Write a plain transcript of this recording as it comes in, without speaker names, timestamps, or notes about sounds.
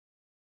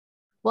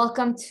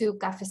Welcome to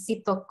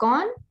Cafecito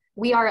con.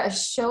 We are a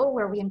show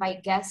where we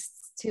invite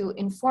guests to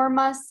inform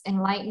us,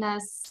 enlighten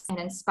us, and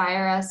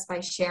inspire us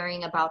by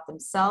sharing about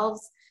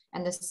themselves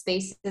and the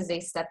spaces they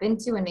step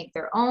into and make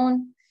their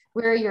own.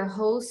 We're your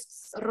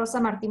hosts,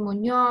 Rosa Martin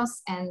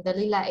Munoz and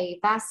Dalila A.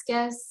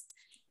 Vasquez,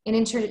 an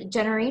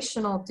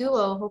intergenerational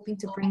duo hoping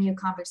to bring you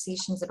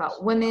conversations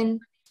about women,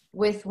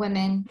 with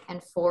women,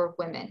 and for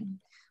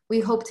women. We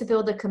hope to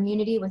build a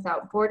community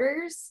without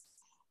borders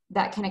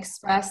that can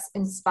express,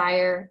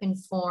 inspire,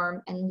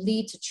 inform, and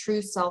lead to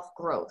true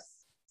self-growth.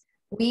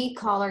 We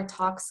call our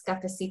talks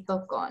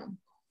Cafecito con,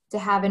 to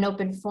have an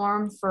open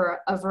forum for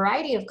a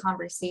variety of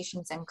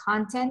conversations and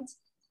content.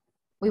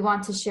 We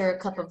want to share a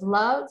cup of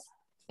love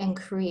and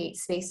create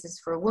spaces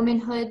for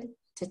womanhood,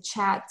 to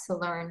chat, to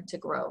learn, to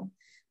grow.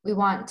 We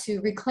want to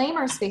reclaim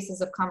our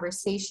spaces of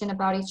conversation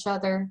about each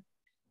other.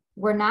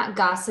 We're not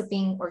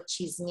gossiping or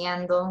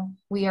chismeando,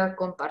 we are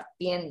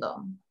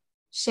compartiendo,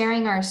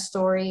 sharing our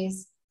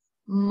stories.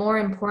 More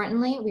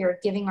importantly, we are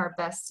giving our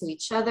best to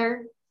each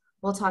other.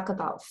 We'll talk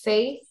about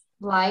faith,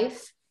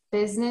 life,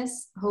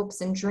 business, hopes,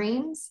 and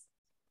dreams.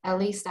 At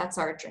least that's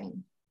our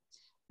dream.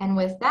 And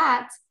with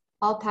that,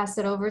 I'll pass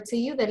it over to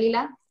you,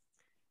 Dalila.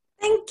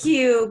 Thank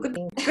you.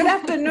 Good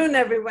afternoon,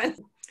 everyone.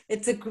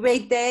 It's a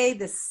great day.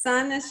 The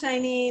sun is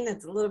shining.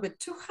 It's a little bit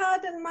too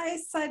hot on my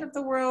side of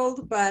the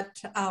world,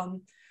 but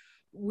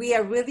we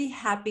are really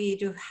happy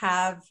to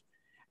have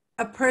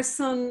a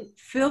person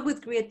filled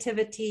with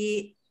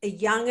creativity, a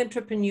young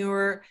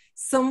entrepreneur,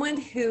 someone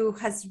who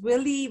has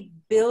really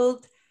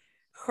built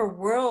her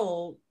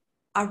world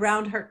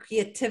around her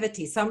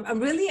creativity. So I'm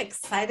really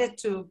excited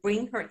to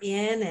bring her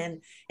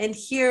in and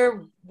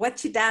hear what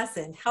she does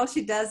and how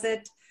she does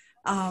it.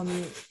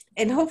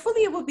 And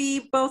hopefully it will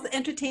be both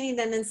entertaining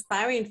and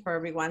inspiring for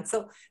everyone.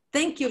 So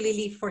thank you,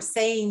 Lili, for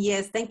saying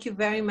yes. Thank you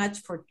very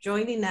much for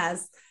joining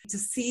us. To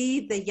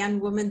see the young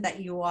woman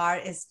that you are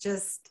is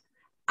just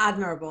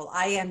admirable.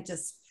 I am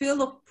just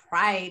filled of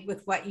pride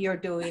with what you're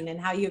doing and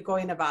how you're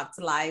going about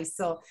life.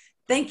 So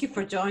thank you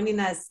for joining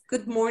us.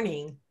 Good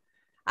morning.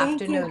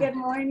 Thank you. Good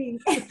morning.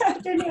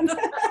 Afternoon.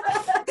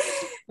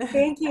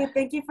 Thank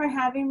you for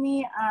having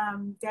me.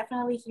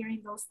 Definitely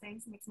hearing those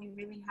things makes me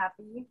really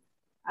happy.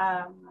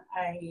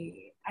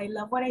 I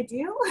love what I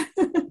do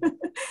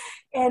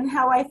and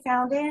how I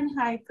found it,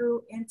 how I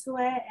grew into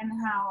it, and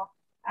how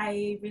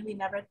I really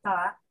never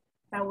thought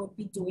that I would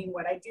be doing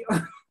what I do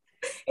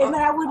and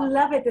that I would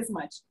love it this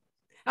much.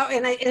 Oh,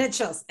 and it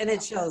shows,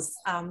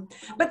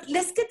 but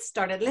let's get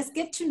started. Let's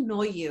get to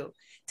know you.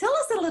 Tell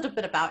us a little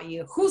bit about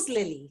you. Who's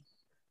Lili?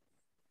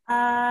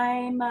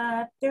 I'm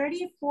a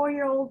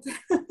 34-year-old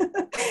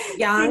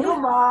young single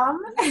mom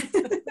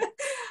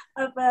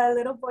of a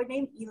little boy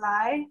named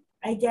Eli.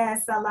 I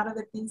guess a lot of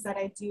the things that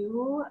I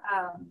do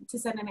to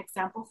set an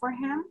example for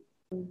him.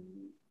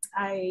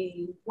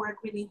 I work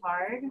really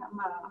hard. I'm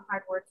a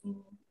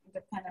hardworking,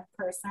 independent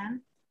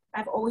person.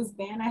 I've always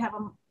been. I have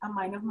a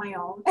mind of my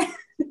own.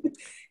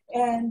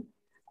 And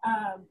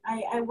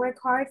I work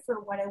hard for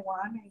what I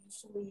want.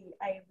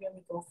 I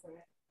really go for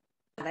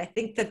it. I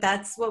think that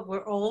that's what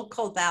we're all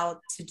called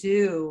out to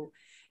do.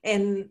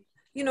 And,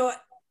 you know,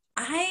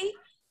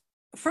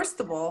 first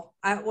of all,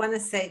 I want to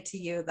say to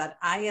you that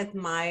I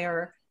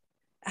admire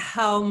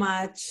how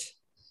much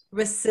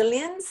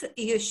resilience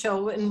you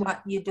show in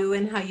what you do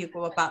and how you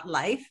go about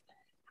life.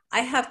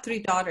 I have 3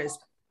 daughters,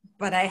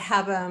 but I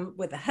have them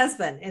with a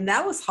husband, and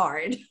that was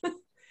hard.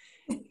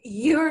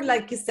 You're,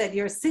 like you said,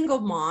 you're a single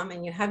mom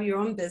and you have your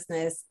own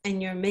business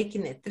and you're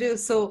making it through.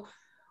 So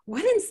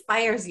what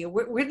inspires you?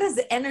 Where does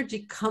the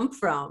energy come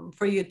from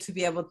for you to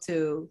be able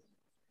to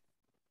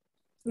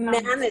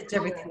manage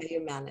everything that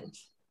you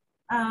manage?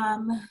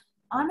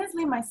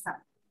 Honestly, my son.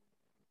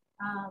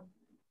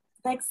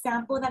 The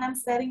example that I'm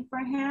setting for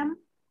him,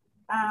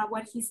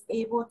 what he's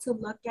able to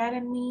look at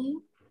in me,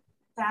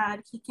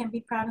 that he can be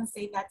proud and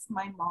say, that's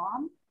my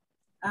mom.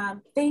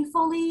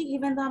 Thankfully,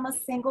 even though I'm a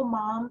single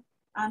mom,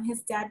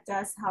 his dad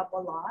does help a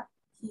lot.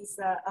 He's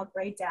a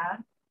great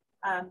dad.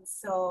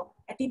 So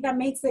I think that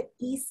makes it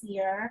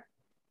easier.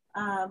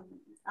 I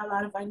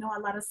know a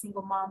lot of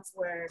single moms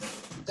where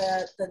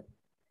the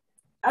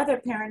other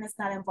parent is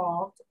not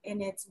involved,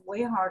 and it's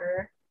way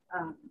harder.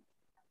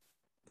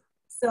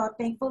 So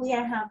thankfully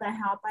I have that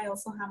help. I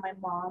also have my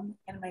mom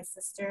and my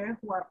sister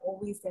who are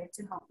always there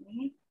to help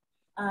me.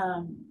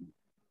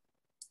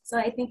 So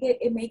I think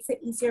it makes it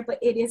easier, but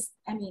it is,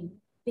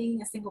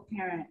 being a single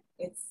parent,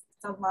 it's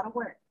a lot of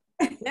work.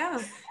 Yeah.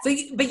 So,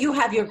 but you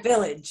have your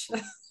village.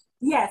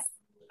 Yes.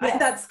 Yes.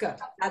 That's good.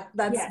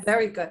 That's yes.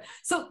 Very good.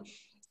 So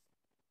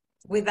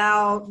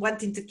without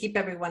wanting to keep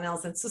everyone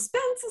else in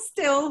suspense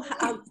still,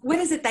 what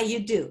is it that you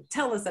do?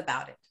 Tell us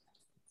about it.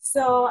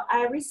 So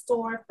I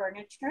restore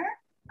furniture.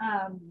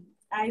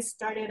 I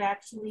started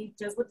actually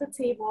just with the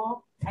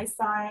table. I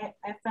saw it,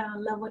 I fell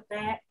in love with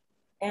it.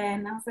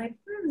 And I was like,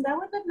 that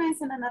would look nice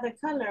in another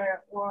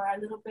color or a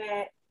little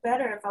bit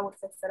better if I would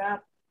fix it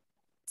up.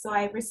 So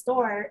I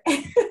restore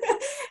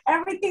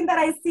everything that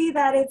I see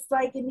that it's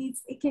like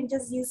it can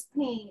just use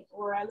paint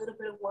or a little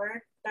bit of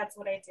work. That's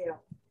what I do.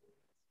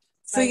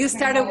 So you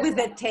started with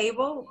a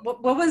table.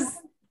 What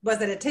was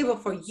it a table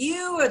for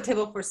you, a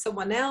table for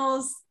someone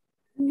else?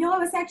 No, it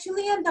was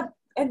actually in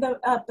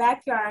the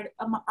backyard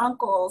of my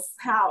uncle's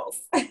house.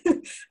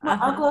 My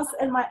uncles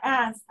and my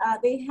aunts,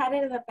 they had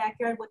it in the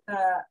backyard with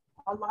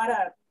a lot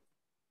of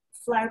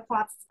flower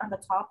pots on the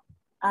top.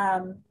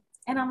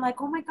 And I'm like,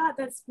 oh my God,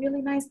 that's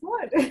really nice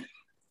wood.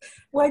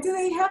 Why do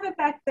they have it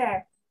back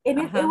there? And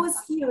it was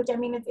huge. I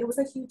mean, it was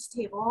a huge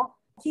table.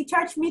 He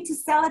charged me to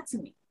sell it to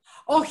me.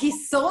 Oh, he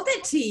sold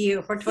it to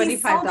you for $25. He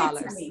sold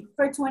it to me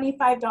for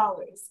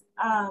 $25.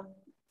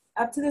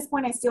 Up to this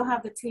point, I still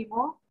have the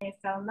table. I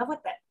fell in love with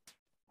it.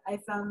 I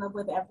fell in love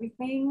with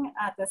everything,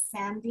 the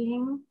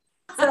sanding.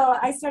 So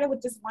I started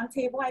with just one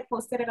table. I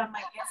posted it on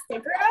my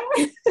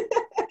Instagram.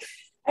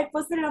 I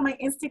posted it on my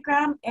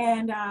Instagram,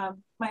 and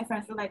my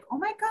friends were like, oh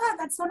my God,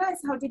 that's so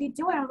nice. How did he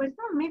do it? I'm like,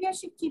 maybe I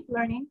should keep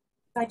learning.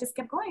 So I just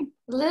kept going.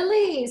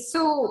 Lili,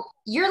 so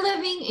you're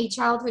living a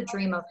childhood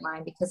dream of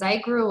mine because I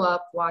grew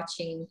up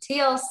watching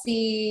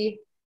TLC,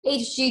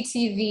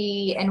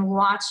 HGTV, and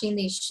watching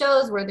these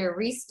shows where they're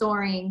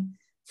restoring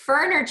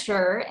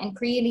furniture and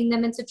creating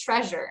them into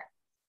treasure.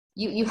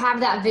 You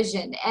have that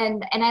vision,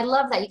 and I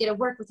love that you get to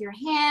work with your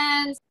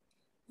hands.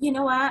 You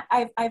know what?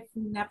 I've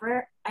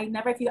never,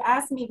 if you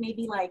asked me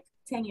maybe like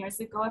 10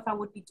 years ago if I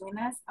would be doing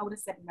this, I would have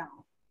said no.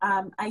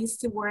 I used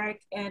to work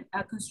in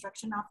a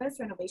construction office,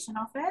 renovation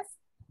office.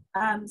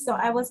 So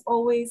I was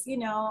always, you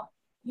know,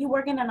 you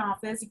work in an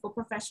office, you go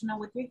professional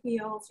with your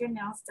heels, your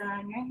nails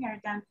done, your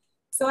hair done.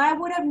 So I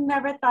would have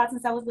never thought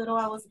since I was little,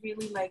 I was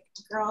really like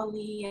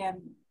girly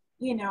and,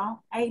 you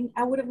know, I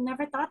would have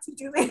never thought to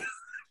do this.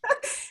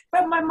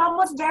 But my mom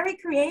was very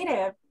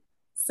creative.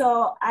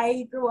 So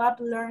I grew up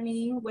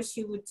learning what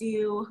she would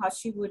do, how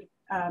she would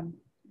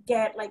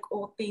get like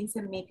old things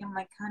and make them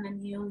like kind of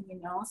new, you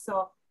know?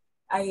 So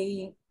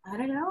I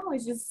don't know,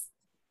 it's just.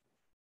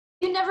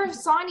 You never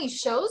saw any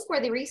shows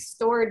where they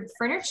restored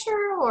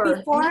furniture or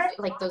before,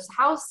 like those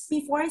house?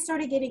 Before I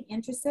started getting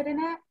interested in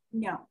it,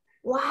 no.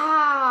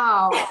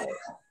 Wow.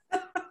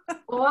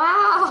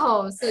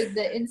 Wow. So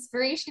the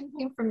inspiration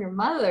came from your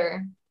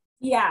mother.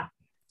 Yeah.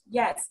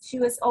 Yes. She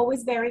was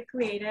always very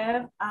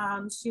creative.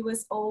 She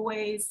was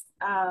always,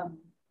 I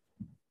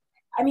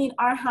mean,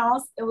 our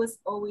house, it was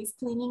always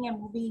cleaning and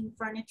moving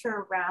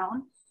furniture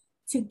around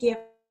to give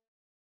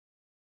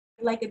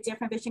like a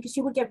different vision because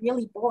she would get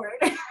really bored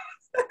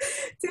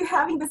to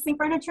having the same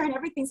furniture and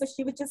everything. So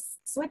she would just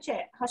switch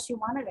it how she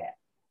wanted it.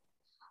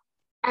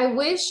 I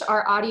wish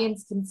our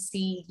audience can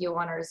see you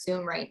on our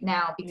Zoom right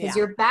now because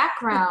your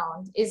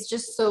background is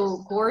just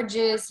so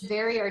gorgeous,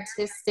 very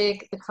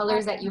artistic. The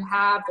colors that you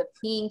have, the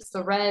pinks,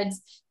 the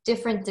reds,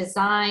 different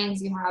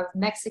designs. You have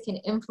Mexican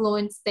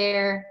influence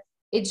there.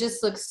 It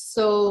just looks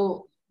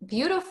so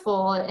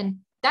beautiful. And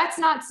that's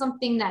not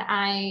something that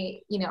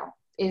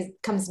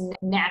comes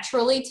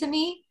naturally to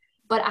me,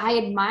 but I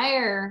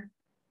admire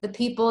the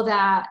people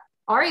that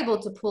are able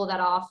to pull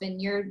that off.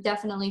 And you're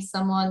definitely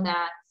someone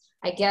that,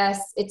 I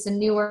guess it's a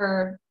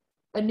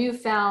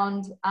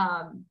newfound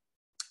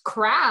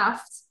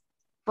craft,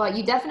 but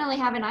you definitely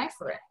have an eye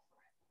for it,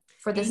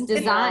 for this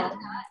design.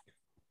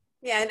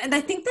 Yeah, and I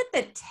think that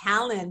the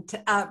talent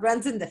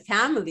runs in the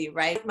family,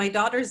 right? My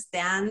daughters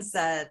dance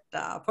at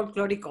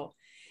Folklorico,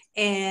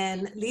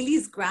 and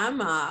Lili's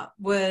grandma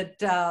would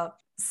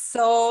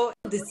sew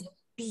these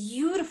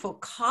beautiful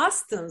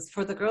costumes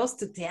for the girls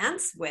to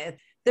dance with.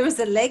 There was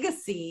a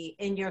legacy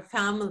in your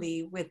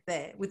family with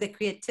the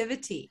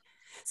creativity.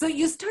 So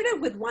you started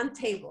with one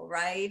table,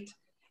 right?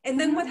 And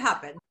then what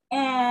happened?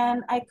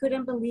 And I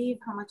couldn't believe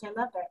how much I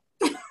loved it.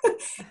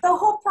 The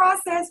whole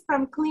process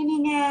from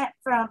cleaning it,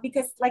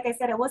 because like I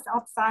said, it was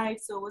outside,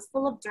 so it was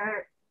full of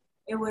dirt.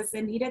 It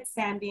needed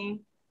sanding.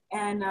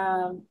 And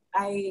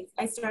I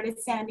started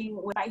sanding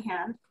with my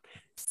hand.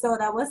 So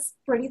that was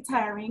pretty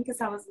tiring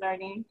because I was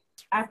learning.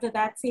 After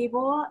that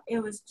table, it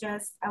was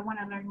just, I want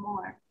to learn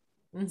more.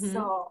 Mm-hmm.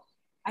 So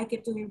I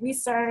kept doing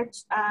research,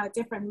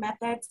 different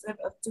methods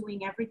of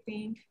doing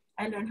everything.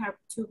 I learned how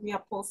to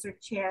reupholster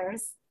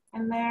chairs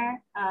in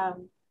there.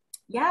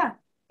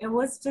 It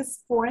was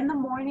just 4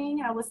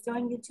 a.m. I was still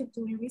on YouTube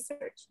doing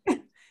research.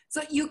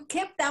 So you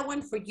kept that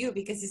one for you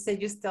because you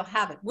said you still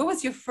have it. What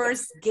was your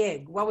first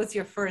gig? What was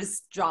your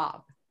first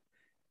job?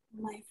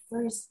 My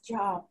first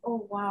job.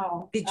 Oh,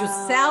 wow. Did you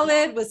sell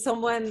it?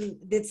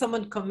 Did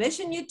someone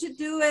commission you to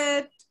do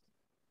it?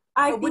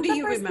 What do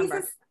you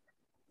remember?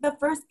 The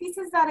first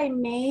pieces that I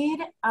made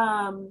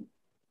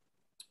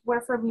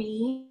were for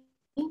me.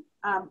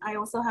 I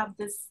also have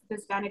this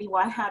vanity.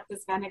 Well, I had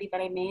this vanity that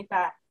I made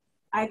that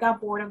I got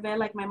bored of it,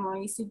 like my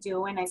mom used to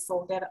do, and I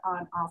sold it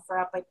on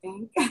OfferUp, I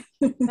think.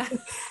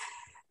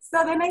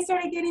 So then I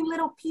started getting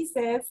little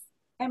pieces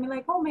and be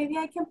like, oh, maybe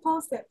I can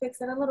post it,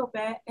 fix it a little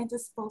bit, and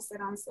just post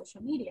it on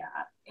social media.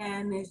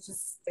 And it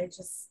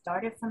just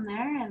started from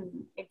there,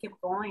 and it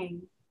kept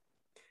going.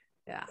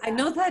 Yeah, I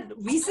know that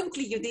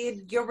recently you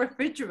did your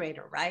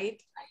refrigerator,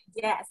 right?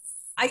 Yes.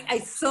 I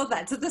saw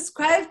that. So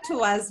describe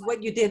to us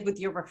what you did with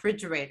your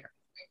refrigerator.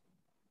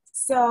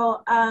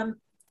 So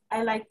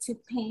I like to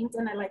paint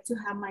and I like to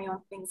have my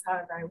own things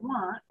however I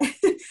want.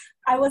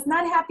 I was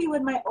not happy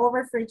with my old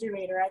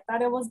refrigerator. I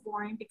thought it was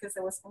boring because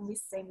it was only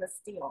stainless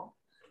steel.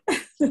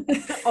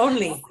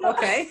 Only,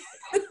 okay.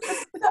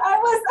 So I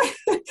was,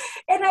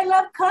 and I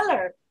love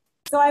color.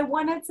 So I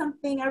wanted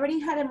something, I already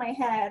had in my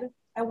head,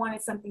 I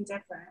wanted something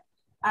different.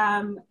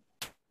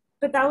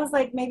 But that was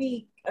like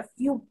maybe a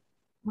few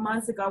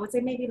months ago. I would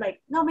say maybe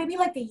like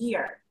a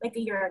year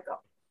ago.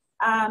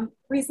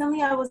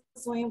 Recently I was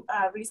doing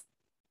research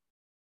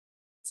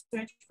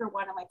for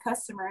one of my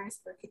customers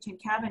for kitchen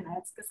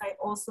cabinets because I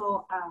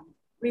also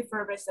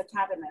refurbish the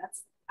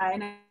cabinets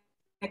and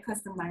I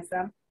customize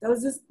them. I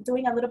was just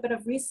doing a little bit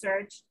of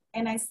research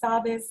and I saw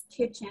this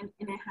kitchen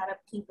and it had a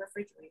pink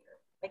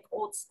refrigerator, like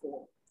old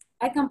school.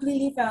 I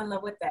completely fell in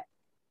love with it.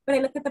 But I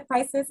looked at the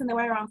prices and they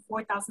were around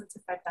 $4,000 to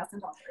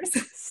 $5,000.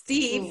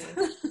 Steve.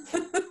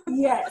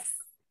 Yes.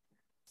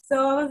 So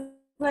I was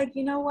like,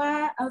 you know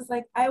what? I was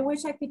like, I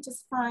wish I could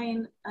just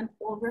find an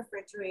old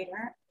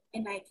refrigerator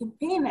and I can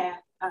paint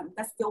it.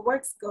 That still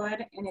works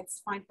good and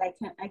it's fine. I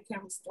can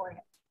restore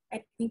it.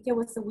 I think it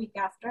was a week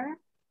after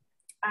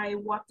I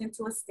walked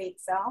into a state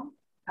sale.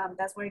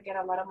 That's where I get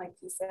a lot of my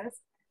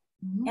pieces.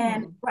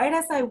 And right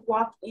as I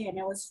walked in,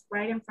 it was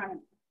right in front of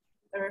me,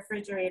 the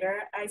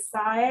refrigerator. I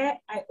saw it,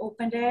 I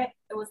opened it.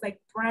 It was like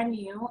brand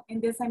new.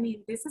 And this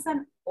is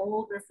an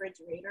old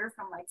refrigerator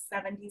from like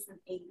 70s and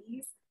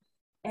 80s.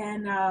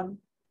 And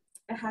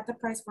it had the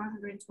price for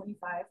 $125.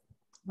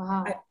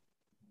 Wow.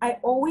 I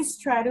always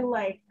try to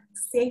like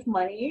save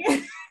money.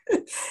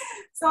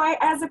 So I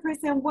asked the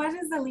person, what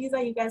is the least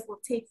that you guys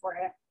will take for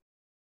it?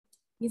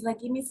 He's like,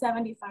 give me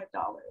 $75.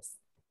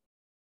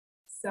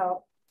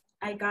 So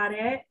I got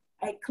it.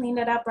 I cleaned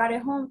it up, brought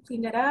it home,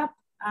 cleaned it up,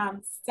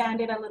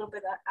 sanded a little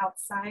bit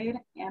outside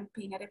and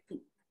painted it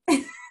pink.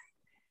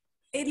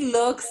 It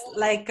looks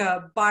like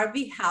a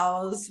Barbie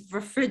house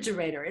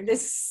refrigerator. It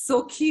is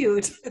so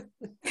cute.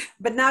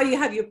 But now you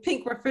have your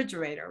pink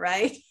refrigerator,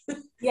 right?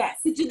 Yes.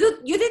 You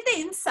did the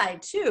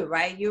inside too,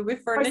 right? You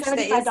refurnished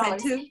the inside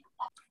too?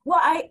 Well,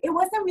 it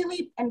wasn't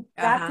really in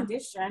bad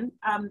condition.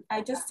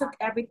 I just took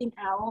everything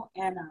out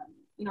and,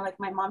 like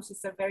my mom,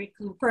 she's a very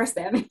clean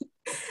person.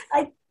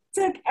 I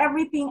took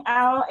everything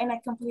out and I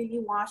completely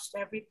washed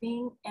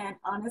everything. And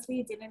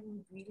honestly, it didn't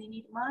really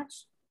need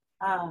much.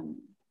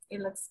 It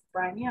looks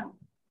brand new.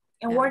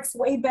 It works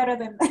way better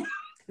than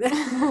your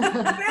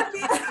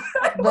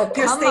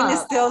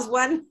stainless steel's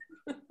one.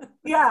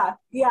 Yeah,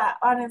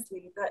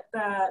 honestly,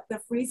 the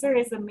freezer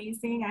is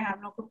amazing. I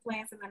have no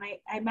complaints. And then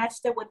I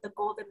matched it with the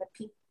gold and the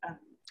pink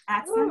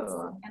accents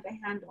and the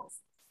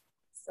handles.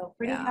 So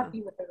pretty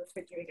happy with the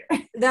refrigerator.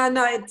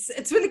 No,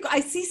 it's really cool.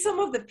 I see some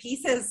of the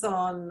pieces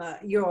on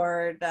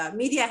your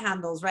media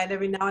handles, right,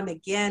 every now and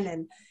again.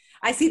 And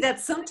I see that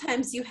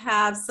sometimes you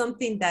have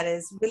something that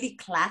is really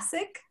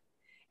classic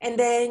and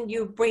then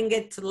you bring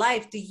it to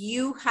life. Do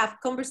you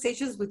have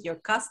conversations with your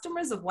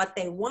customers of what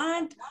they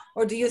want?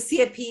 Or do you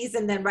see a piece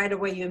and then right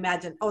away you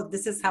imagine, oh,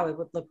 this is how it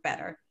would look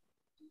better?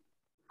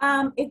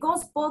 It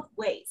goes both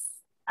ways.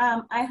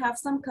 I have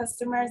some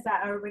customers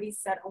that are already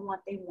set on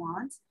what they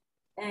want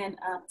and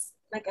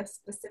like a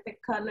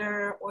specific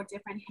color or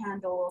different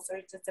handles, or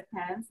it just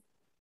depends.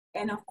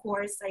 And of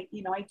course, I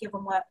give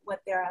them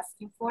what they're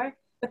asking for.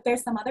 But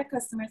there's some other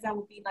customers that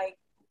will be like,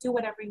 do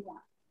whatever you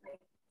want.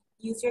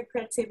 Use your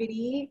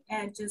creativity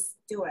and just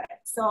do it.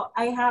 So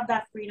I have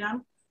that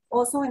freedom.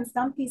 Also, in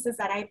some pieces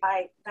that I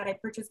buy, that I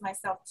purchase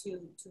myself to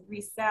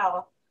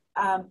resell,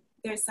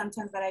 there's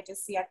sometimes that I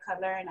just see a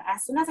color, and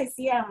as soon as I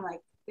see it, I'm like,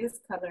 this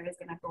color is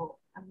gonna go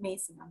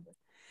amazing on this.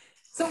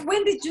 So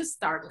when did you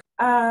start?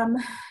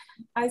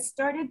 I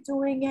started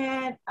doing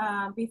it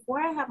before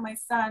I had my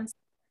son.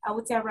 I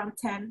would say around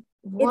 10.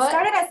 It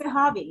started as a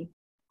hobby.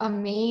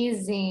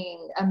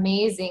 Amazing.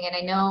 And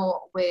I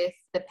know with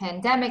the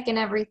pandemic and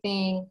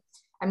everything,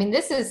 I mean,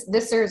 this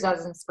serves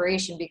as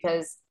inspiration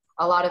because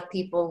a lot of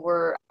people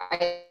were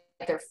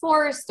either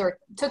forced or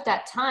took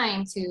that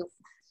time to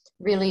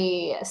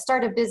really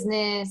start a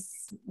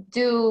business,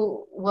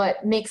 do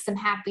what makes them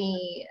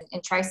happy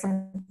and try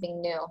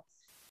something new.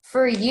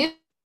 For you,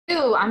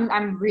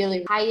 I'm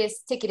really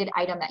highest ticketed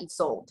item that you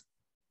sold.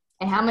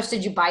 And how much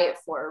did you buy it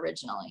for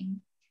originally?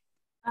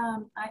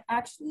 I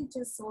actually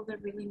just sold a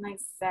really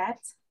nice set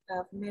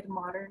of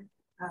mid-modern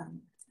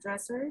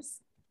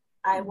dressers.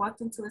 I walked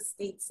into a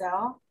state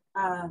sale.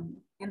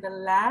 In the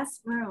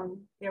last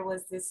room, there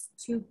was this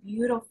 2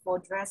 beautiful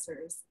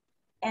dressers.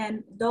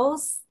 And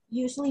those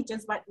usually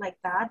just like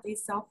that, they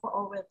sell for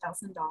over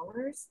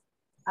 $1,000.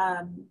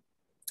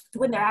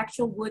 When they're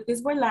actual wood,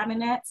 these were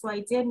laminate. So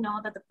I did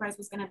know that the price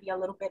was going to be a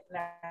little bit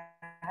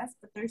less,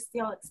 but they're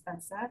still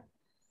expensive.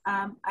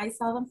 I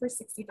saw them for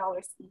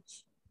 $60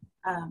 each.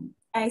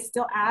 I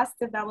still asked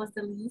if that was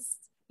the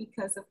least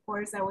because of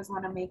course I always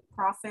want to make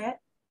profit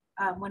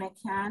when I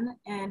can.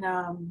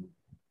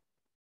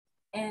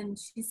 And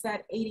she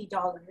said $80.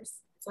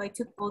 So I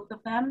took both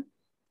of them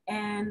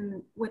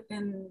and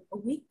within a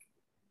week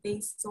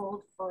they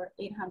sold for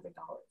 $800.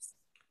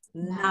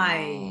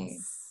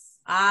 Nice.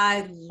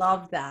 I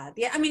love that.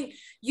 Yeah, I mean,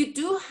 you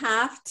do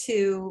have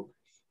to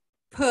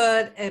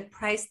put a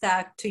price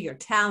tag to your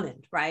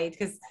talent, right?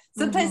 Because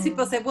sometimes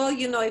people say, well,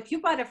 you know, if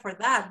you bought it for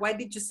that, why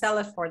did you sell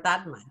it for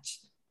that much?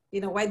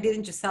 You know, why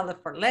didn't you sell it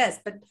for less?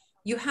 But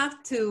you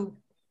have to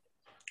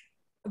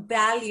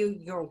value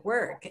your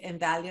work and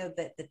value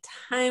the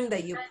time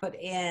that you put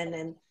in.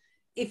 And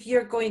if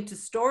you're going to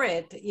store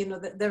it, you know,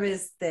 there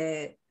is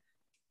the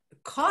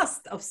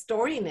cost of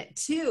storing it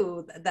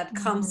too that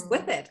comes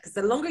with it. Because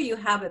the longer you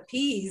have a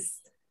piece,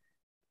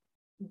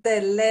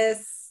 the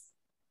less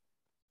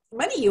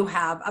money you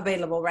have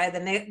available, right?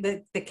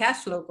 The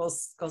cash flow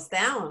goes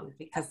down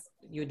because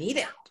you need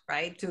it,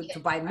 right? To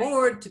buy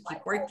more, to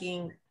keep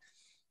working.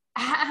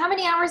 How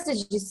many hours did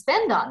you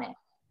spend on it?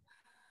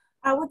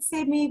 I would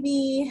say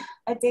maybe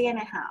a day and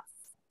a half.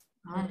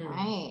 All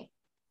right.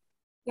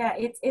 Yeah,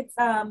 it's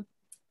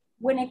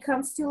when it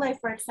comes to,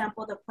 like, for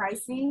example, the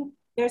pricing,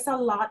 there's a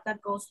lot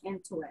that goes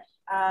into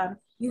it.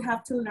 You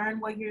have to learn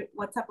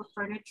what type of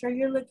furniture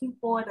you're looking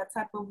for, the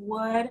type of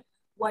wood,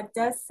 what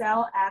does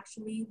sell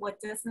actually,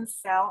 what doesn't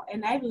sell.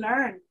 And I've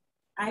learned,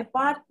 I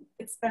bought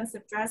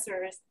expensive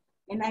dressers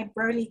and I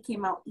barely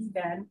came out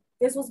even.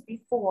 This was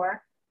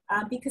before,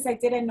 because I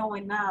didn't know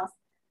enough.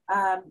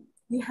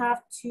 You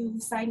have to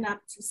sign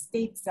up to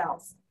state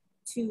sales.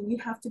 You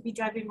have to be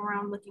driving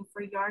around looking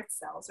for yard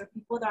sales or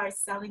people that are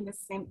selling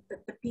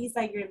the piece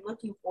that you're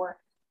looking for,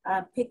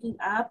 picking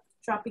up,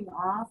 dropping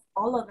off,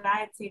 all of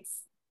that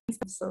takes.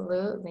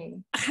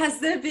 Absolutely. Has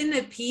there been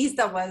a piece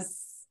that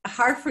was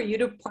hard for you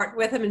to part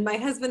with? I mean, my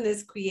husband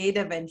is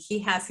creative and he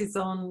has his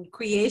own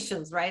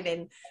creations, right?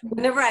 And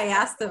whenever I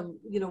ask him,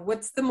 you know,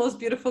 what's the most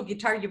beautiful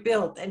guitar you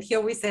built? And he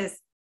always says,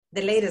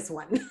 the latest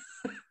one.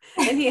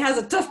 And he has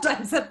a tough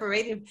time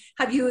separating.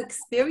 Have you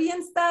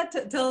experienced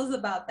that? Tell us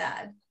about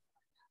that.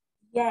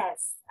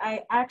 Yes,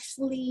 I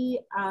actually,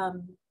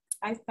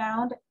 I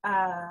found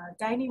a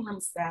dining room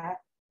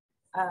set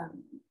a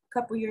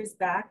couple years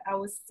back. I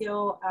was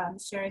still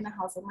sharing the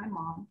house with my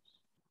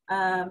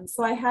mom.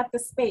 So I had the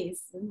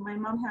space, and my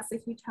mom has a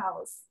huge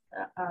house.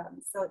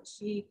 So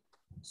she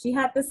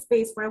had the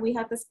space for it. We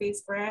had the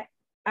space for it.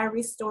 I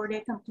restored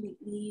it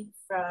completely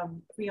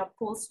from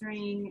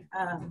reupholstering.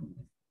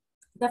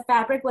 The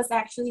fabric was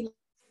actually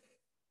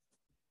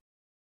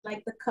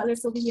like the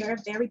colors over here,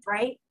 very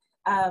bright.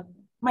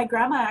 My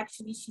grandma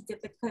actually, she did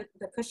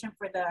the cushion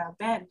for the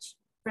bench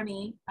for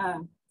me.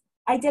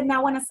 I did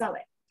not want to sell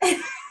it.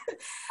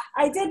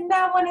 I did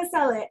not want to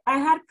sell it. I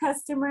had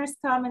customers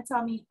come and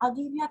tell me, I'll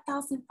give you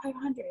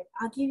 1,500.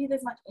 I'll give you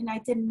this much. And I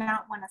did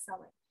not want to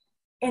sell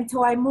it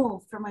until I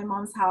moved from my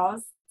mom's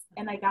house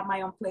and I got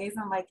my own place.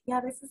 I'm like,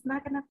 yeah, this is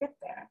not going to fit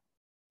there.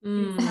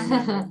 It's not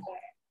gonna fit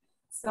there.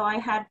 So I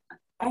had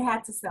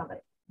to sell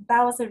it.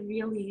 That was a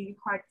really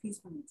hard piece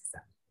for me to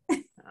sell.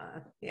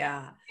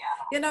 Yeah.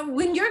 You know,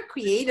 when you're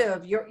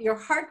creative, your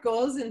heart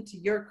goes into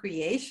your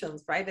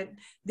creations, right? And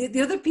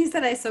the other piece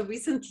that I saw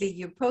recently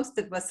you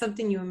posted was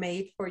something you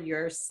made for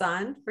your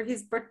son for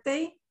his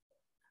birthday.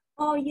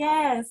 Oh,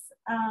 yes.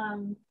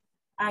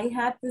 I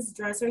had this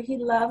dresser. He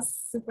loves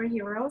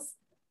superheroes.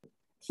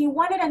 He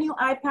wanted a new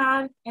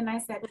iPad, and I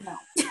said no.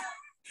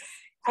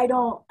 I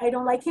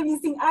don't like him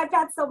using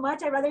iPad so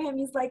much. I'd rather him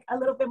use like a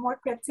little bit more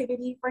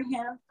creativity for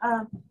him.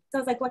 So I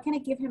was like, what can I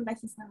give him that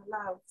he's gonna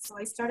love? So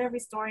I started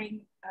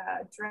restoring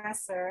a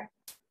dresser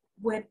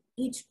with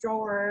each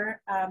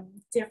drawer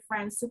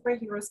different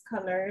superheroes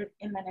colored,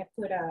 and then I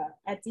put a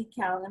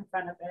decal in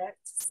front of it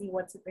to see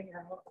what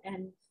superhero,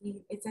 and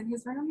it's in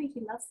his room and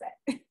he loves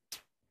it.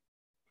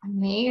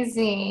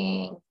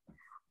 Amazing.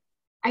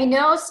 I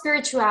know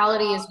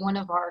spirituality is one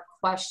of our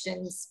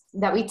questions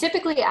that we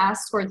typically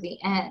ask toward the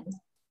end,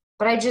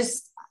 but I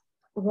just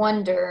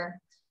wonder,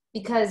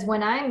 because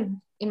when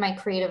I'm in my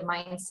creative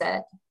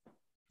mindset,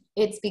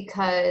 it's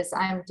because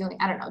I'm doing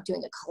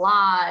a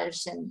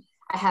collage and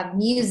I have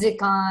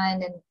music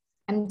on and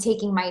I'm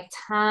taking my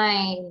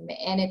time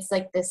and it's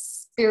like this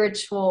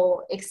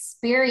spiritual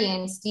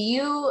experience. Do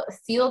you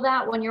feel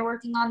that when you're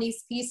working on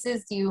these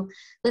pieces? Do you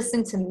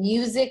listen to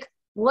music?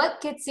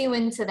 What gets you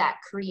into that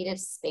creative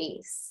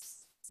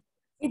space?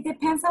 It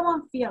depends how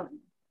I'm feeling.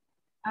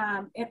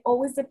 It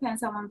always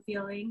depends how I'm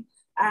feeling.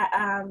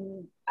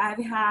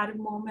 I've had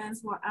moments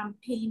where I'm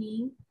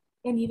painting,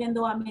 and even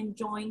though I'm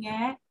enjoying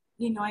it,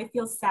 you know, I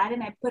feel sad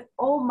and I put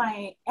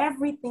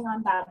everything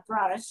on that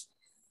brush.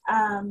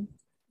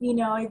 You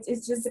know, it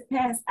just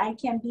depends. I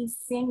can be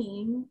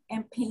singing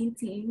and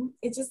painting.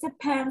 It just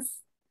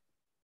depends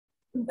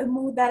the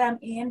mood that I'm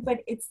in, but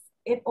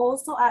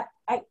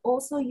I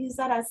also use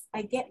that as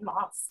I get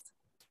lost.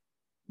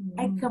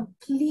 I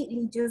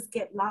completely just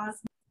get lost.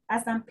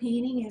 As I'm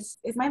painting,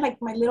 it's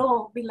my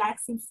little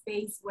relaxing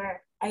space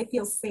where I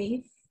feel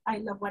safe. I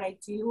love what I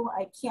do.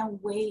 I can't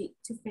wait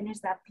to finish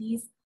that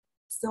piece.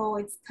 So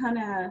it's kind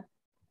of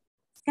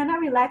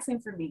relaxing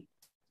for me.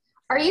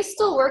 Are you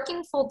still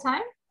working full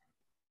time?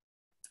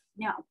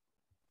 No,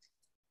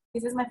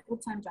 this is my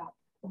full-time job.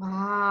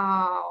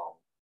 Wow.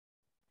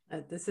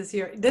 This is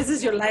your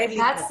livelihood.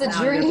 That's the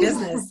now, dream. your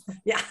business.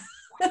 Yeah.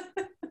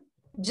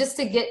 just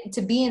to get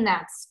to be in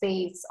that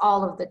space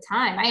all of the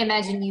time? I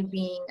imagine you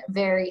being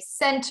very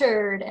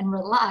centered and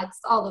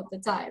relaxed all of the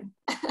time.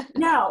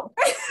 No.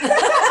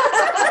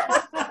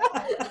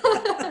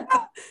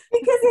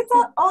 Because it's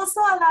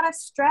also a lot of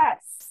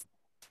stress.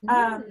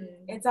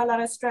 It's a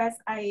lot of stress.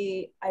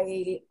 I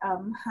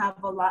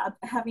have a lot of,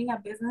 having a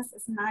business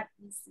is not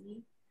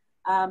easy.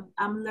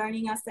 I'm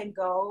learning as I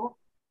go.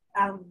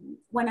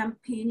 When I'm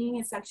painting,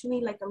 it's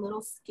actually like a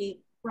little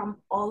escape from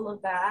all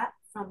of that,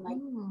 from like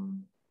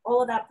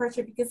all of that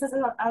pressure, because there's a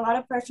lot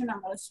of pressure and a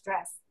lot of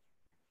stress.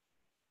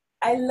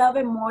 I love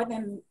it more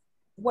than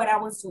what I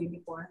was doing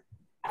before.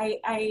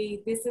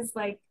 This is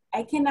like,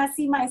 I cannot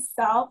see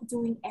myself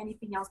doing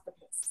anything else but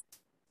this.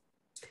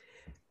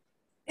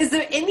 Is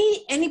there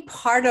any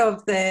part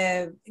of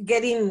the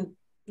getting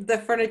the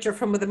furniture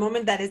from the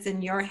moment that it's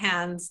in your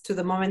hands to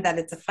the moment that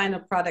it's a final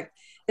product,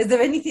 is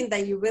there anything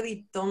that you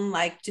really don't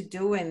like to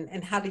do,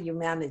 and how do you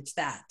manage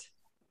that?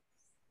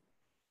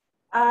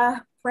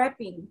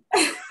 Prepping.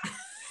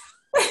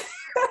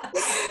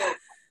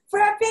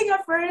 Prepping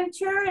a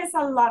furniture is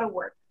a lot of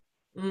work,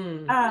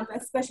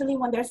 especially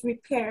when there's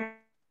repairs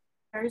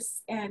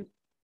and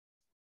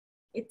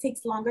it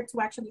takes longer to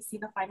actually see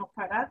the final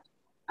product.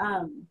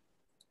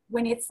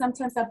 When it's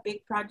sometimes a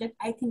big project,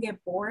 I can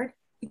get bored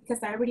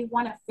because I already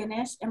want to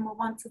finish and move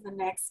on to the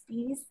next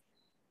piece.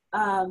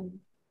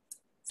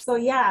 So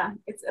yeah,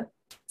 it's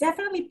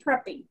definitely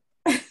prepping.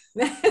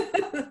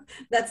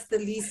 That's the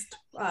least.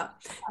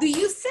 Do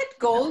you set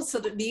goals? So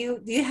do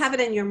you have it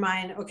in your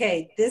mind?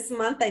 Okay, this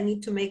month I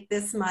need to make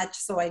this much,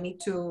 so I need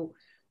to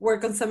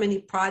work on so many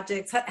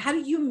projects. How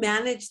do you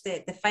manage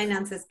the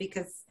finances?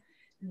 Because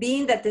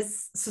being that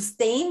this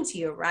sustains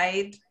you,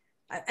 right?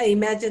 I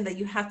imagine that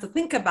you have to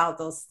think about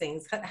those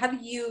things. How do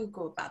you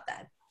go about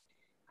that?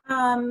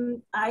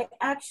 I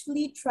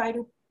actually try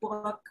to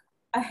book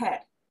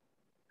ahead.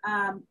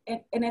 And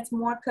it's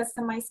more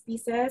customized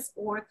pieces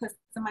or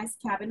customized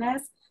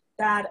cabinets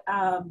that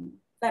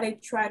I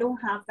try to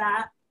have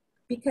that,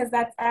 because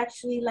that's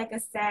actually like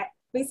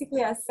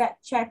basically a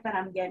set check that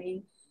I'm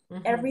getting.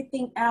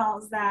 Everything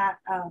else that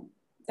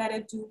I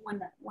do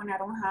when I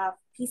don't have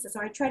pieces,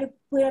 or I try to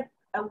put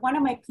one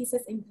of my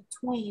pieces in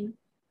between,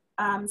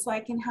 so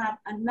I can have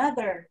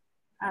another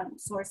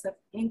source of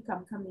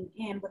income coming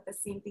in with the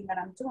same thing that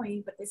I'm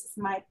doing, but this is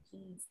my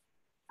piece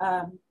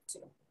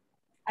too.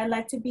 I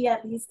like to be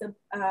at least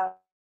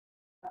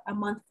a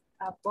month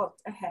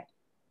booked ahead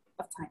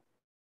of time.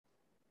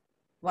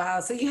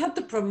 Wow. So you have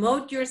to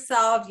promote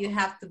yourself. You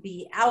have to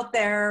be out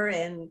there.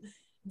 And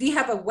do you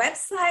have a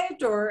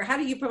website, or how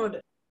do you promote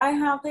it? I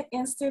have the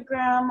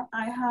Instagram.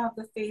 I have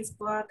the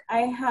Facebook.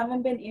 I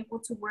haven't been able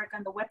to work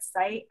on the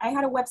website. I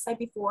had a website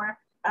before.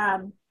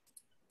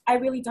 I'm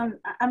really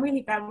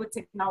bad with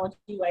technology,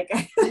 like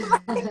I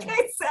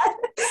said.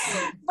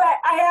 But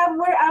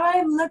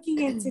I'm looking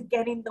into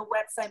getting the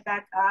website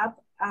back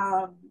up.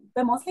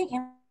 But mostly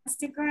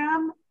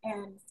Instagram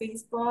and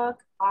Facebook,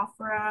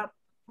 OfferUp,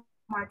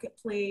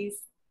 Marketplace,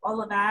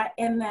 all of that.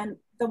 And then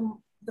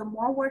the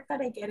more work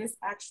that I get is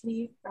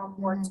actually from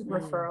work to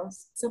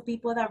referrals. So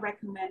people that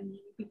recommend me,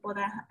 people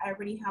that I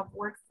already have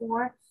worked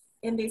for,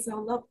 and they say,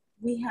 oh, look,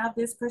 we have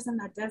this person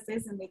that does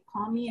this, and they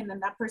call me, and then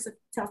that person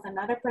tells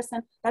another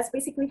person. That's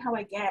basically how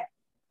I get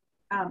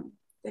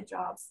the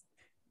jobs.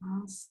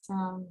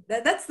 Awesome.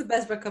 That's the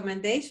best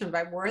recommendation,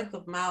 by word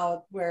of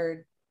mouth,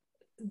 where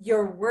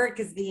your work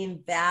is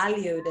being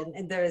valued,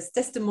 and there's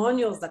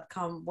testimonials that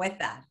come with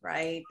that,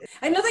 right?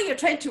 I know that you're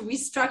trying to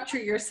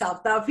restructure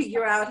yourself now,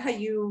 figure out how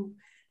you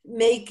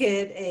make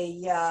it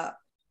a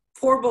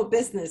formal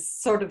business,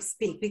 so to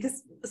speak,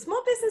 because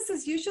small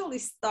businesses usually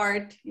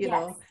start, you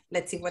know,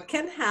 let's see what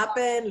can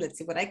happen, let's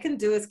see what I can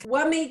do.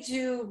 What made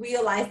you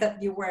realize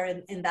that you were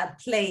in that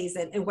place,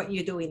 and what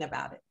you're doing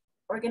about it?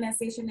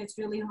 Organization is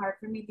really hard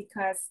for me,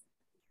 because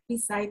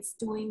besides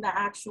doing the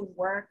actual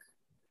work,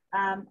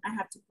 I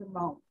have to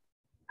promote.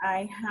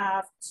 I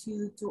have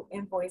to do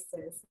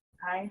invoices.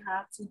 I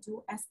have to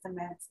do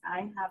estimates.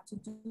 I have to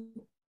do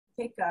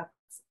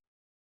pickups.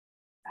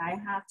 I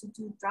have to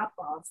do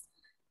drop-offs.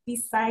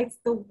 Besides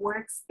the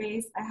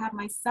workspace, I have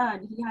my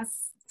son. He has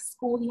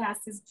school. He has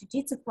his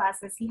jiu-jitsu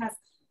classes. He has,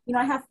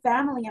 I have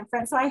family and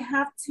friends. So I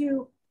have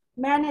to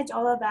manage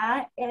all of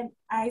that. And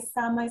I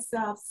saw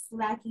myself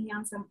slacking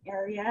on some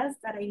areas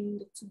that I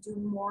needed to do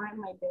more in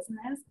my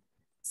business.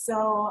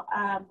 So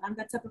I'm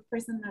the type of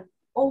person that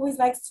always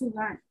likes to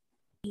learn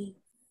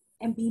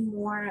and be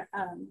more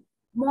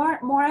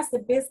as a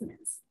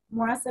business,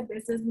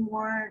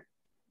 more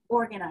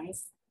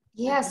organized.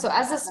 Yeah, so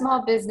as a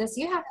small business,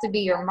 you have to be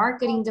your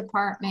marketing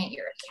department,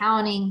 your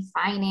accounting,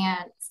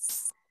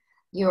 finance,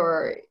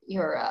 your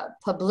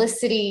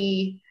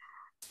publicity.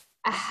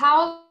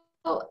 How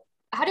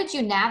did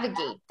you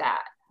navigate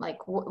that?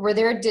 Like, were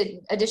there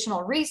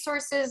additional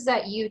resources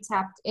that you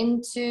tapped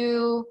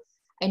into?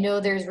 I know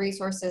there's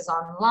resources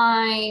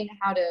online,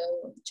 how to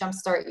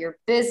jumpstart your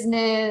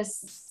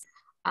business.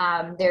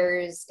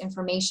 There's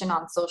information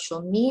on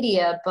social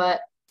media,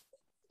 but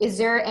is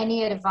there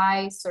any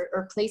advice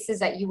or places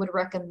that you would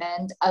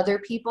recommend other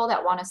people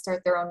that want to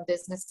start their own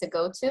business to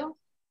go to?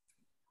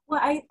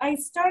 Well, I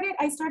started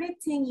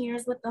 10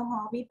 years with the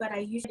hobby, but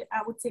I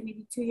would say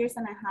maybe 2 years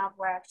and a half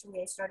where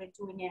actually I started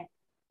doing it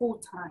full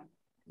time.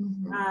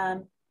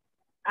 Mm-hmm.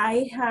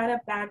 I had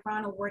a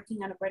background of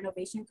working at a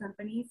renovation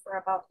company for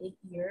about 8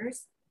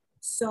 years.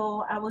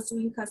 So I was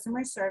doing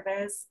customer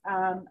service.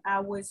 I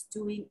was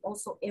doing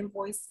also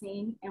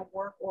invoicing and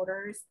work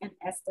orders and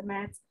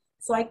estimates.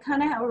 So I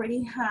kind of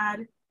already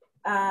had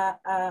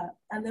a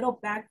little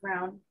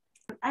background.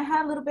 I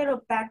had a little bit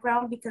of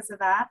background because of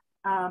that,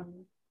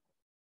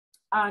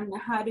 on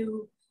how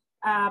to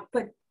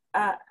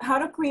how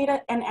to create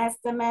an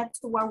estimate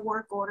to our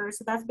work order.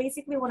 So that's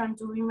basically what I'm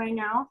doing right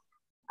now.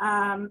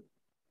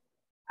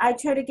 I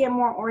try to get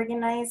more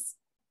organized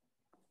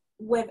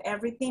with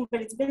everything,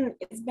 but it's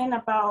been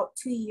about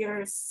 2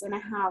 years and a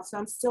half, so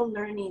I'm still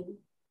learning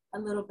a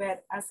little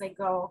bit as I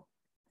go.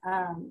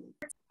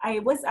 I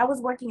was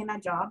working in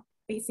that job,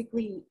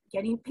 basically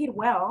getting paid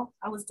well.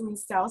 I was doing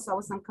sales, so I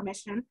was on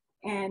commission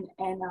and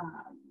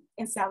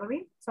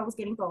salary, so I was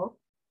getting both,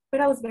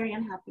 but I was very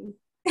unhappy.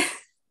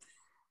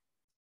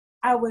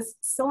 I was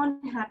so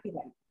unhappy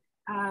then.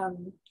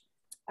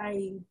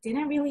 I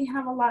didn't really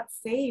have a lot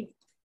saved,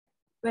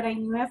 but I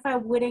knew if I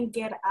wouldn't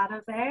get out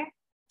of there,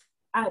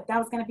 that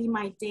was going to be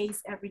my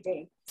days every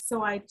day.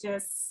 So I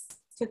just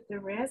took the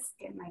risk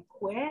and I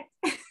quit.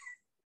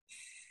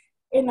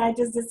 And I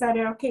just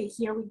decided, okay,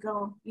 here we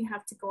go. You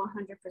have to go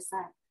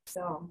 100%.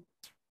 So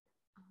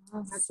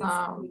that's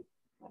basically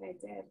what I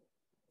did.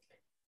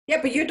 Yeah,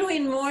 but you're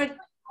doing more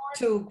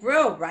to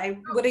grow, right?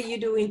 What are you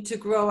doing to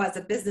grow as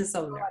a business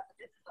owner?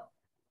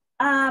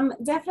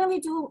 Definitely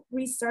do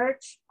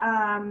research.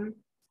 I'm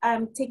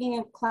taking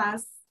a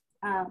class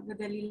with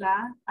Lili.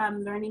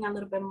 I'm learning a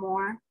little bit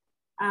more.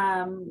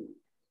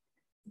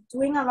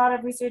 Doing a lot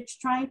of research,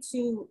 trying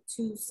to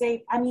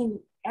save,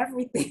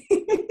 everything.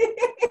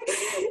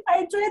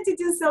 I try to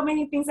do so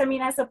many things.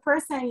 As a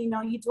person,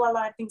 you do a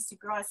lot of things to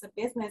grow. As a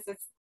business,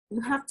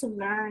 you have to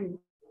learn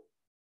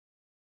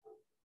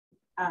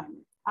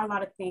a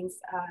lot of things,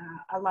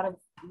 a lot of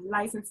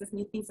licenses,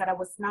 new things that I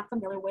was not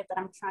familiar with, that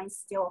I'm trying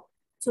still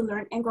to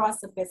learn and grow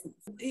as a business.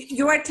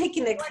 You are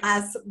taking a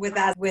class with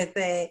us with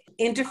a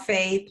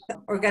interfaith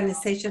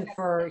organization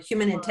for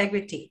human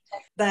integrity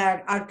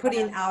that are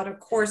putting out a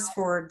course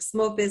for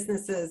small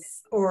businesses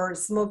or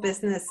small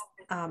business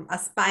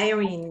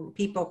aspiring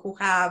people who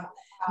have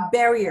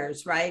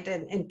barriers, right?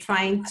 And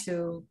trying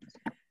to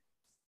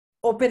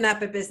open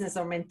up a business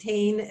or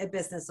maintain a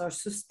business or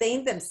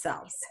sustain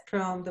themselves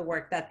from the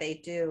work that they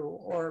do,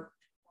 or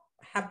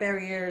have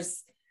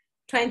barriers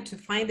trying to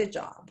find a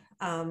job.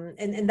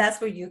 And that's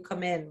where you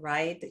come in,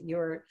 right?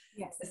 You're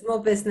a small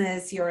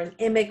business, you're an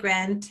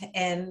immigrant,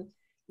 and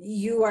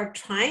you are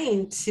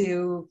trying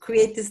to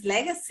create this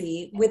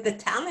legacy with the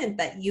talent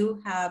that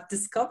you have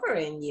discovered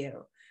in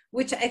you,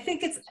 which I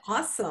think is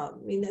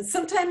awesome.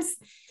 Sometimes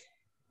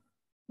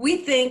we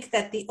think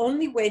that the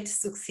only way to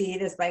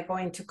succeed is by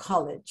going to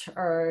college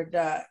or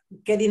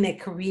getting a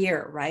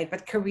career, right?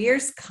 But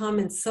careers come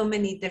in so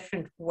many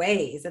different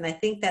ways. And I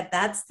think that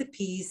that's the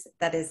piece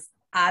that is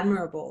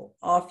admirable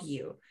of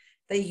you,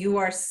 that you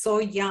are so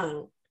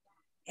young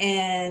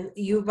and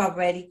you've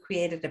already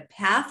created a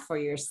path for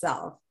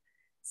yourself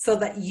so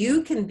that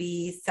you can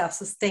be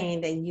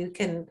self-sustained and you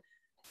can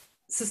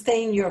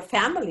sustain your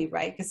family,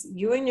 right? Because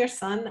you and your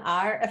son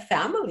are a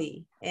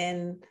family,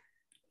 and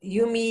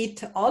you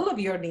meet all of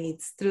your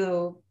needs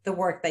through the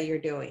work that you're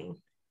doing.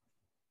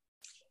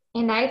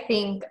 And I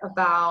think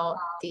about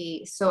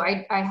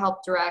I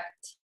help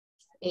direct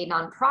a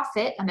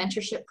nonprofit, a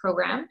mentorship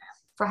program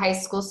for high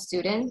school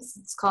students.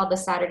 It's called the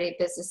Saturday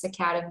Business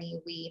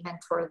Academy. We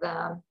mentor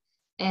them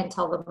and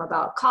tell them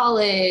about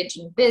college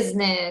and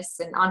business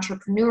and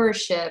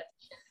entrepreneurship.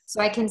 So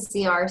I can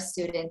see our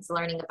students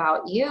learning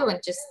about you and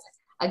just,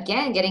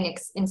 again, getting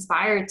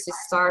inspired to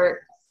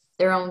start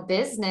their own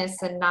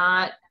business and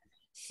not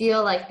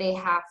feel like they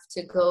have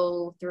to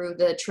go through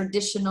the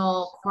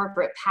traditional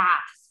corporate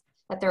path,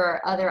 that there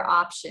are other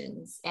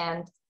options.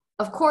 And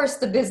of course,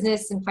 the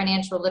business and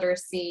financial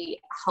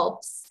literacy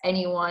helps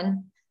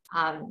anyone.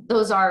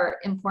 Those are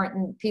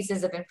important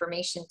pieces of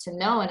information to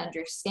know and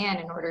understand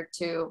in order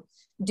to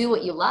do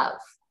what you love.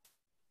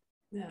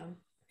 Yeah.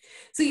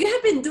 So you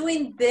have been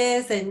doing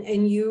this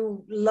and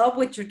you love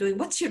what you're doing.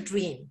 What's your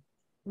dream?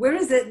 Where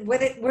is it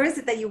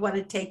that you want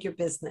to take your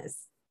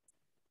business?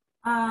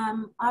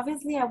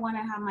 Obviously I want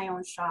to have my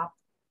own shop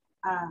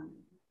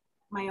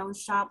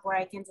where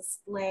I can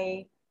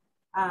display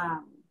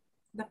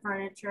the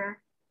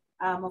furniture.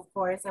 Of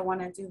course, I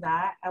want to do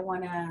that.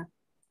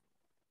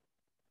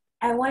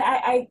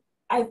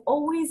 I've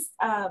always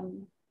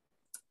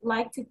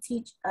liked to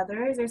teach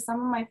others. There's some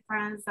of my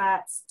friends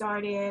that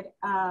started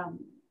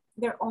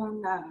their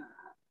own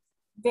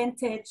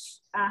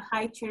vintage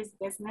high chairs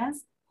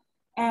business.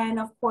 And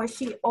of course,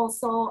 she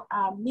also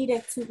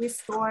needed to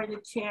restore the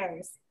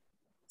chairs.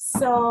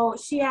 So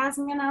she asked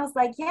me and I was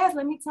like, yes,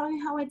 let me tell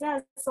you how it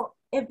does. So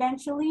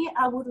eventually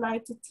I would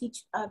like to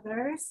teach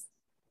others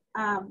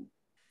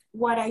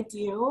what I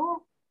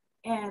do.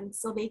 And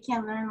so they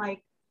can learn,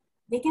 like,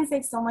 they can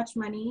save so much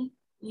money,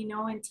 you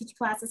know, and teach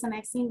classes. And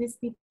I've seen these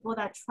people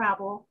that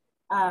travel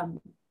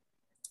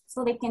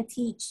so they can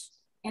teach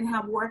and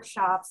have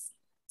workshops.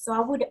 So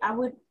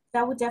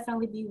that would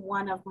definitely be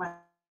one of my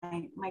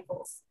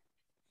goals.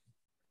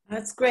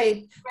 That's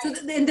great. So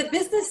in the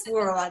business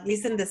world, at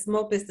least in the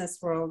small business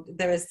world,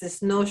 there is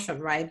this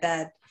notion, right,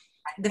 that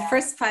the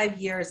first 5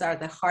 years are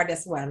the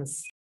hardest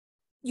ones.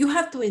 You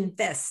have to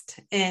invest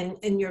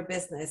in your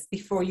business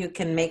before you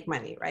can make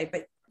money, right?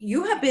 But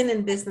you have been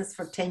in business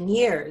for 10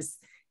 years,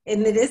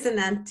 and it isn't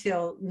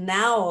until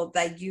now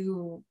that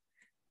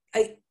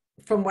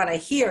from what I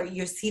hear,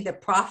 you see the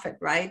profit,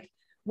 right?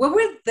 What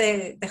were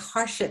the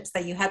hardships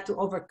that you had to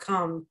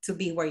overcome to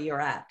be where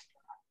you're at?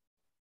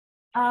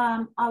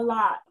 A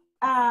lot.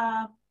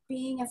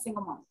 Being a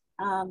single mom.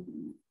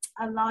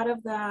 A lot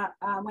of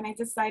when I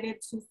decided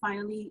to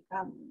finally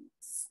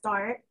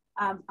start,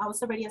 I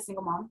was already a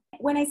single mom.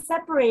 When I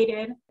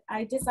separated,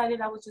 I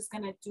decided I was just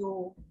gonna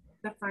do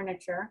the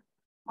furniture.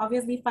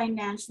 Obviously,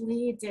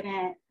 financially,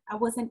 I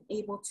wasn't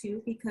able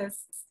to,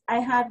 because I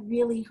had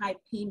really high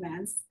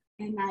payments,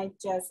 and I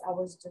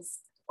was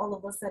just all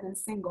of a sudden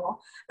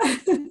single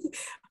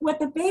with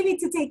the baby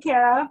to take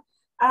care of.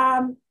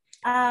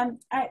 I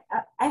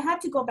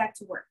had to go back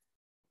to work.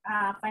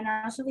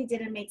 Financially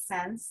didn't make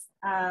sense.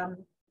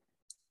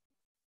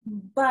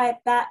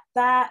 But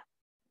that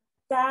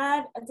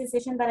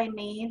decision that I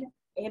made,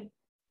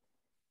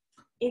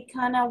 it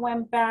kind of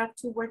went back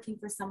to working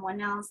for someone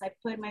else. I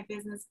put my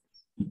business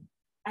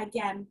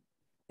again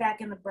back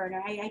in the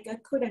burner. I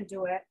couldn't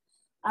do it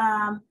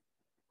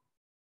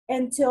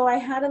until I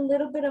had a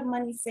little bit of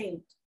money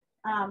saved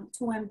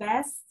to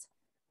invest.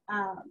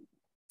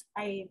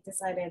 I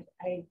decided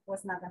I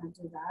was not going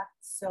to do that.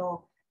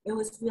 So it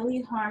was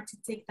really hard to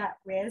take that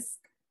risk,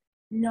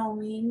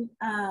 knowing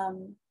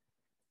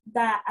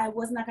that I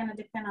was not going to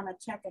depend on a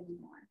check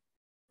anymore.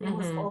 It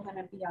was all going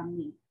to be on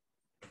me.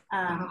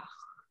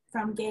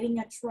 From getting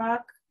a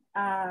truck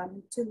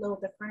to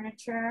load the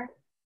furniture,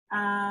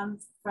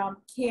 from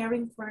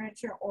carrying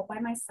furniture all by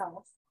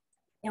myself.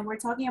 And we're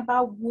talking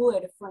about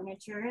wood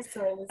furniture.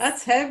 So it was—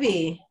 That's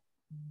heavy.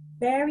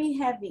 Very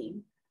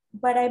heavy.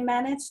 But I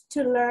managed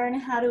to learn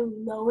how to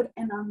load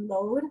and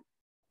unload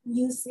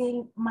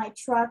using my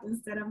truck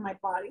instead of my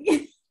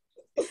body.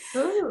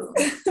 Ooh.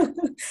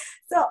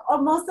 So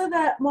most of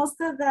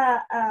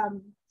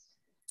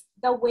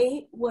the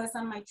weight was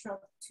on my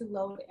truck to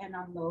load and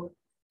unload.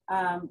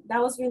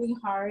 That was really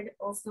hard.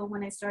 Also,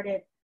 when I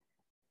started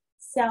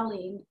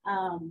selling,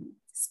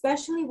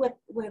 especially with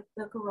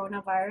the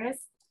coronavirus,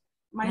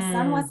 my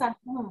son was at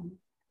home.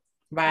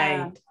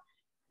 Right.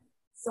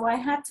 So I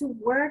had to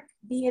work,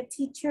 be a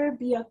teacher,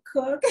 be a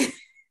cook,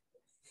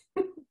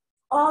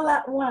 all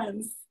at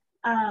once.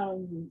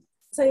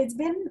 So it's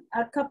been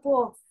a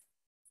couple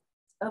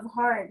of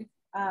hard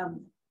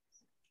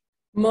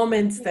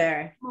moments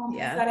there.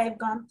 That I've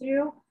gone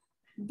through.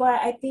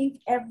 But I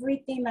think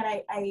everything that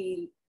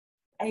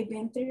I've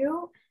been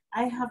through,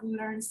 I have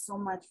learned so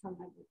much from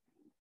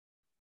everything.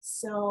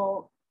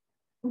 So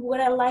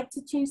would I like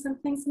to change some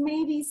things?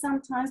 Maybe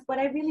sometimes, but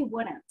I really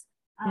wouldn't.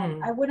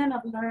 I wouldn't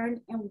have learned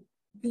and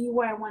be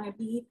where I want to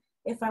be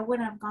if I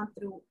wouldn't have gone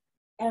through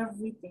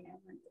everything I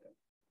went through.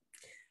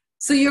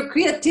 So your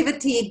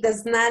creativity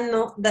does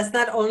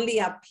not only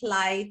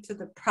apply to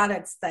the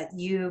products that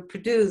you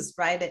produce,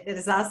 right? It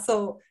is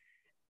also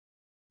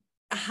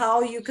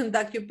how you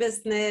conduct your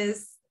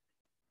business.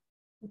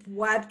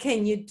 What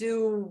can you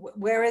do?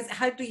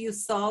 How do you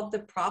solve the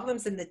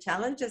problems and the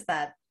challenges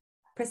that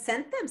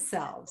present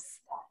themselves?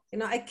 You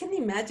know, I can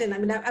imagine. I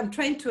mean, I'm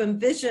trying to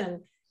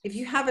envision if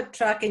you have a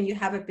truck and you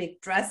have a big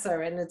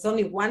dresser and it's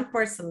only one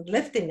person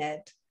lifting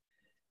it.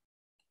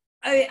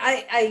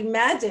 I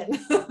imagine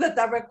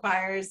that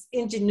requires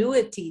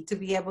ingenuity to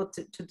be able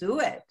to do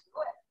it.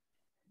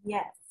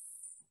 Yes.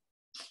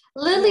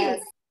 Lili,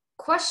 yes.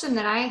 Question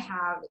that I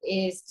have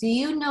is, do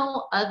you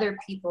know other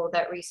people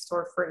that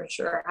restore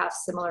furniture or have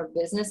similar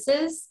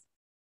businesses?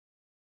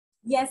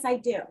 Yes, I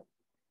do.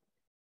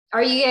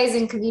 Are you guys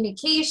in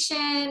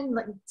communication,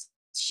 like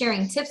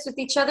sharing tips with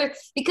each other?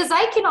 Because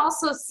I can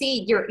also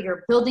see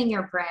you're building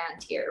your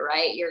brand here,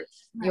 right?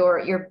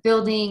 You're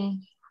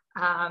building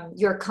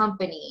your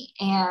company,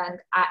 and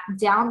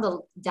down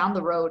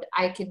the road,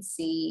 I can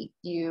see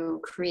you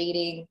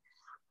creating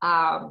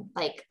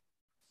like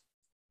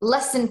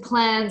lesson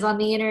plans on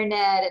the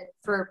internet, and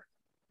for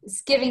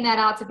giving that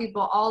out to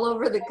people all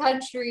over the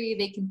country.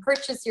 They can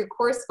purchase your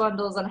course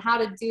bundles on how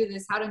to do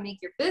this, how to make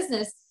your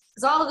business,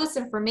 because all of this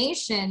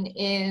information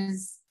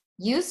is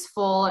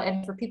useful,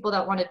 and for people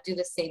that want to do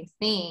the same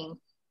thing,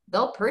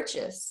 they'll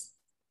purchase.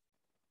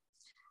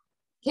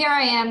 Here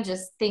I am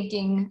just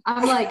thinking,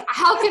 I'm like,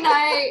 how can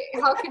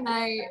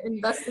I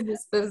invest in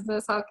this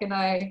business? How can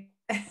I,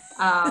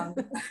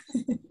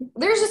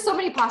 there's just so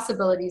many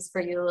possibilities for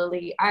you,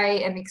 Lili. I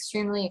am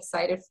extremely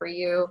excited for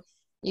you.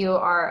 You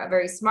are a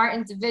very smart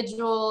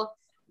individual.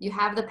 you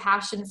have the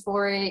passion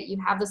for it, you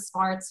have the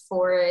smarts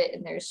for it,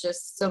 and there's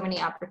just so many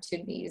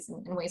opportunities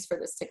and ways for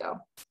this to go.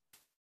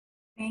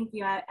 Thank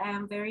you. I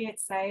am very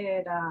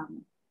excited.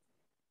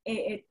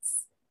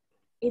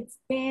 It's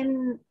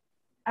been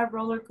a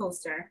roller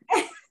coaster.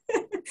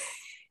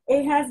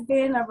 It has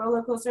been a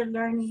roller coaster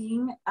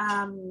learning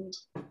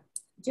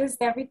just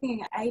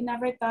everything. I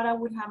never thought I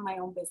would have my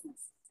own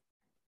business.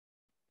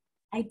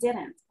 I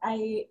didn't.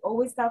 I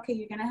always thought, okay,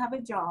 you're gonna have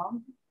a job,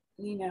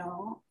 you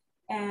know,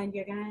 and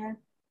you're gonna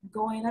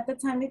go in at the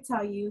time they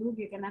tell you,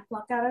 you're gonna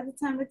clock out at the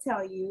time they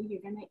tell you,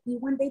 you're gonna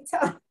eat when they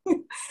tell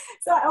you.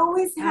 So I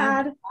always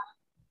had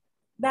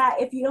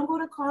that if you don't go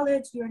to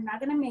college, you're not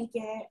gonna make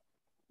it.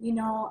 You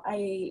know,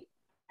 I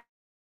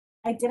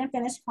didn't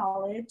finish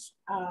college.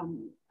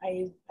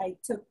 I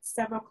took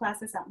several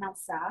classes at Mount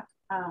SAC,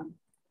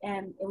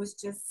 and it was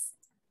just,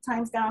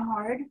 times got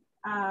hard.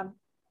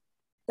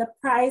 The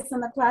price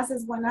on the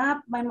classes went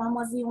up. My mom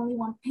was the only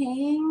one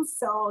paying,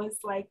 so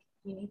it's like,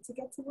 you need to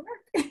get to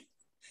work.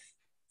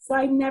 So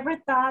I never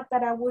thought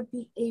that I would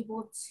be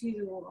able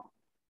to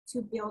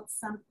build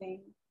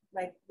something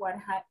like what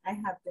I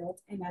have built,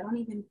 and I don't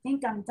even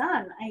think I'm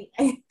done.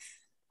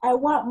 I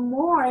want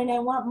more, and I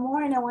want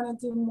more, and I want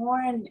to do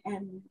more, and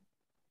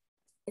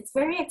it's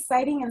very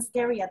exciting and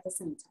scary at the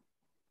same time.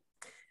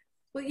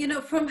 Well, you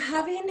know, from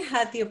having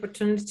had the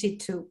opportunity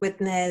to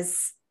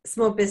witness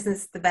small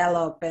business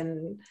develop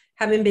and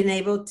having been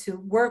able to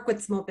work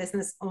with small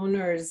business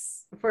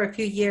owners for a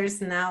few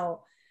years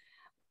now,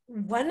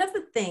 one of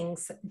the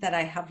things that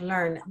I have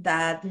learned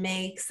that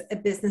makes a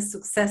business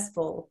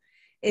successful,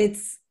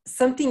 it's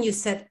something you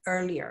said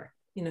earlier.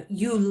 You know,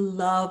 you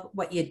love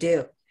what you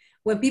do.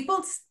 When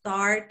people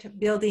start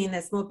building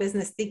a small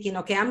business thinking,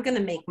 okay, I'm going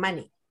to make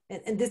money,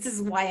 and this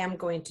is why I'm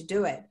going to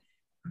do it.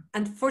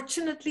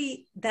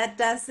 Unfortunately,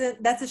 that's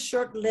a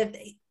short-lived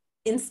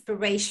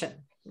inspiration,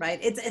 right?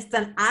 It's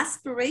an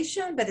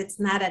aspiration, but it's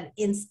not an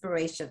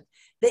inspiration.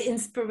 The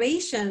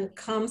inspiration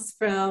comes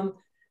from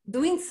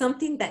doing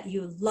something that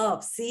you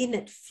love, seeing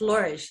it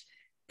flourish,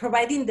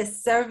 providing the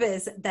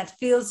service that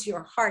fills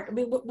your heart. I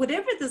mean,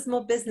 whatever the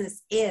small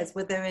business is,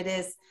 whether it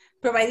is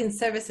providing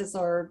services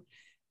or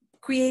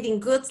creating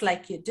goods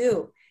like you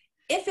do,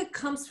 if it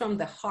comes from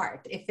the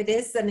heart, if it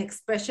is an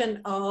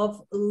expression of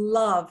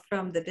love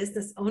from the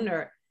business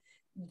owner,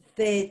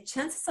 the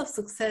chances of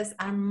success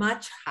are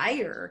much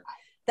higher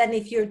than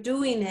if you're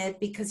doing it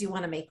because you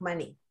want to make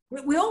money.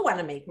 We all want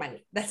to make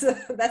money.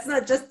 That's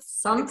not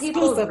just some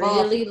people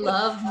really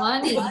love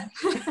money.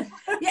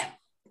 Yeah.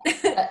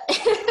 Yeah.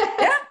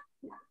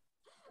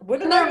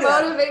 And they're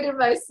motivated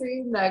by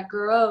seeing that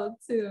grow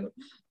too.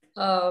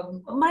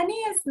 Money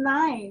is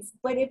nice,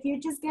 but if you're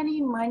just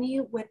getting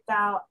money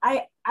without,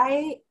 I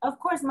of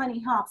course money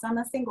helps. I'm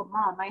a single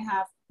mom. I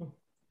have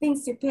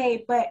things to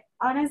pay, but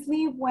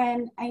honestly,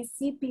 when I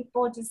see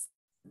people just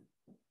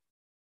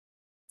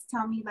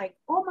tell me like,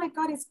 oh my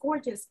God, it's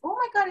gorgeous. Oh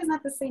my God, it's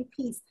not the same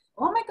piece.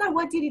 Oh my God,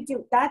 what did you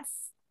do? That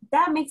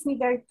makes me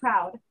very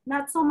proud.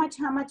 Not so much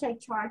how much I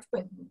charge,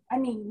 but I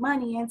mean,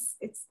 money, it's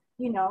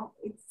you know,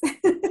 it's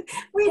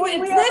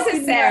it's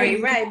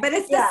necessary, right? But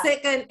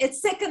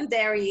it's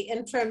secondary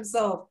in terms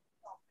of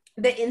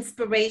the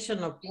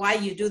inspiration of why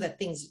you do the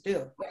things you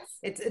do.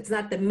 Yes. It's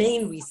not the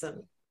main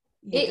reason.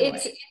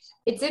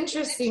 It's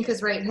interesting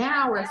because right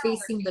now we're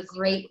facing the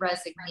Great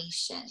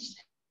Resignation.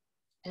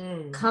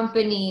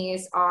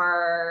 Companies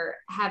are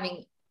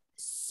having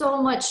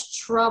so much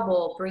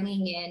trouble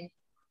bringing in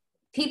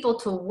people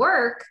to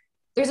work.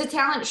 There's a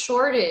talent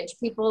shortage.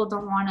 People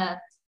don't want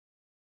to.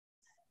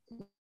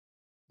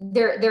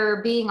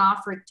 They're being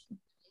offered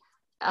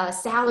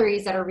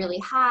salaries that are really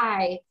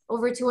high,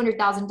 over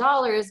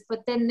 $200,000,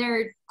 but then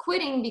they're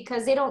quitting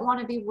because they don't want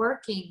to be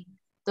working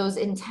those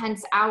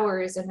intense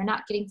hours and they're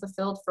not getting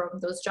fulfilled from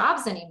those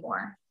jobs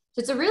anymore. So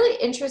it's a really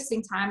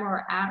interesting time where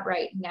we're at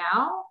right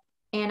now.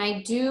 And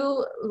I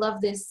do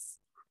love this.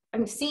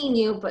 I'm seeing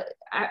you, but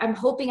I'm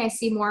hoping I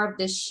see more of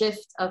this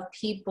shift of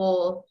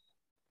people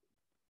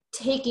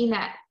taking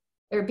that,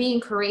 or being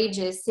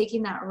courageous,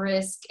 taking that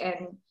risk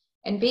and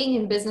being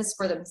in business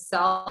for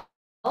themselves,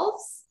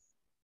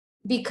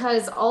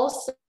 because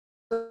also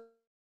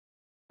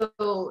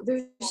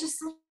there's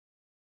just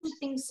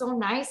something so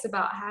nice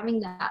about having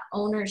that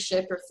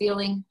ownership or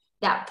feeling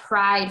that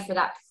pride for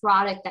that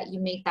product that you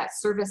make, that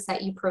service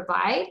that you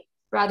provide,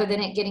 rather than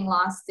it getting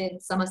lost in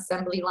some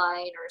assembly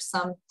line or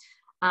some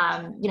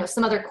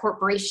some other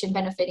corporation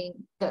benefiting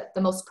the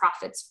most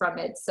profits from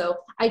it. So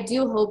I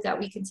do hope that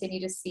we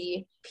continue to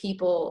see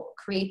people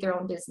create their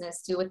own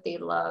business, do what they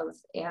love.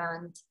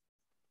 And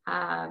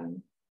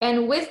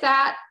with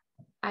that,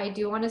 I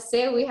do want to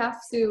say we have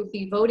to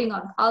be voting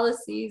on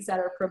policies that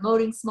are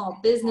promoting small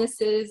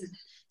businesses, and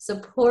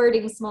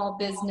supporting small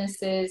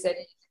businesses, and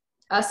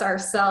us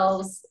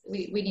ourselves,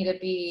 we need to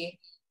be,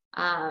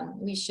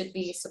 we should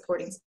be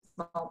supporting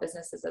small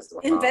businesses as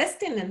well.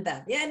 Investing in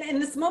them. Yeah,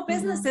 and the small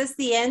business is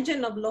the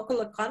engine of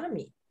local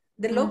economy.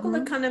 The local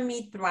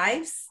economy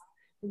thrives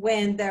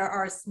when there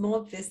are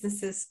small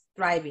businesses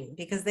thriving,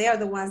 because they are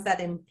the ones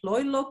that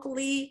employ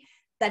locally,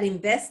 that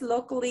invest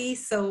locally.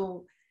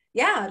 So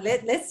yeah,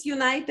 let's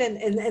unite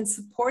and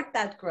support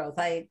that growth.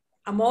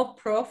 I'm all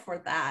pro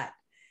for that.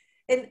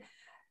 And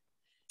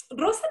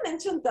Rosa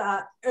mentioned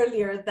that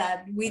earlier,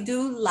 that we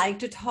do like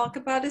to talk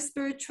about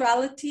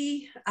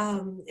spirituality.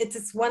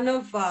 It's one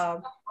of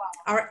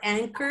our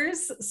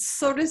anchors,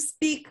 so to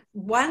speak.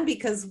 One,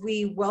 because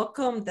we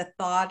welcome the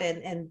thought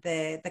and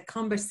the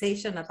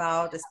conversation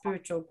about the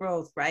spiritual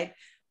growth, right?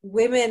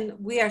 Women,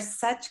 we are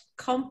such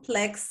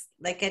complex,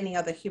 like any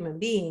other human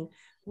being.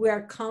 We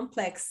are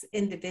complex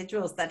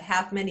individuals that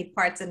have many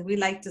parts, and we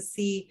like to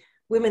see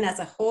women as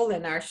a whole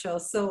in our show.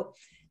 So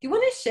do you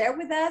want to share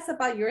with us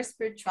about your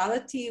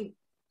spirituality?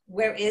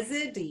 Where is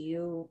it? Do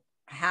you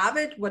have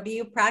it? What do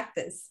you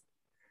practice?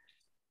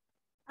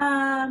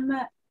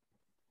 I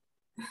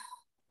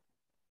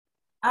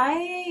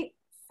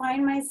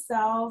find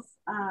myself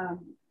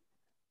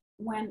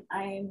when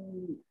I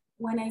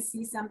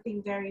see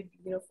something very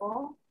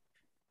beautiful,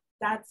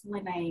 that's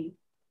when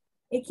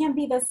it can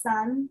be the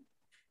sun,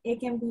 it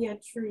can be a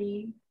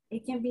tree,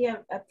 it can be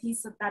a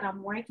piece of that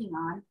I'm working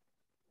on.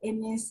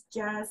 And it's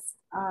just,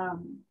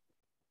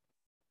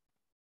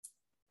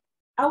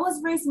 I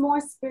was raised more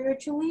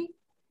spiritually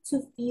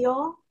to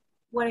feel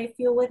what I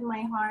feel with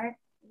my heart,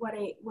 what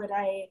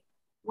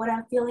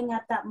I'm feeling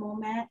at that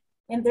moment.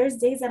 And there's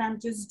days that I'm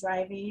just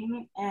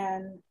driving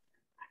and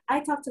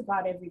I talk to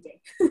God every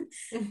day.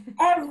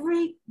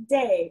 Every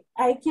day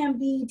I can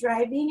be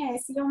driving and I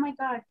see, oh my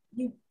God,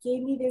 you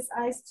gave me this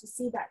eyes to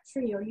see that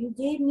tree, or you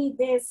gave me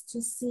this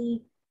to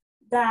see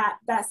that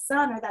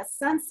sun or that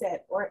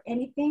sunset or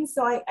anything.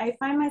 So I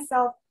find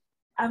myself,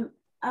 I'm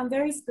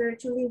very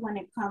spiritually when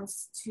it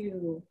comes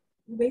to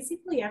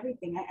basically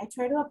everything. I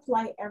try to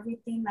apply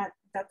everything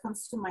that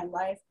comes to my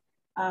life.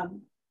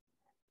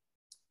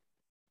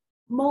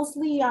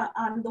 Mostly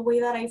on the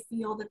way that I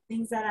feel, the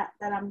things that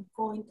I'm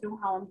going through,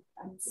 how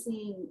I'm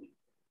seeing.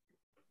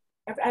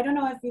 I don't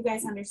know if you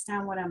guys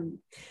understand what I'm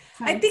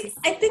trying to say.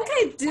 I think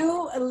I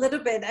do a little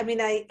bit. I mean,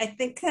 I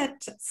think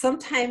that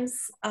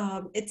sometimes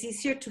it's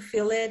easier to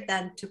feel it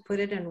than to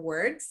put it in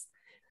words.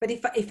 But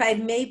if I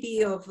may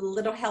be of a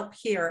little help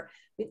here,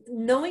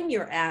 knowing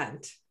your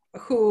aunt,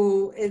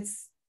 who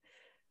is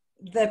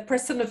the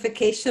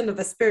personification of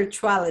a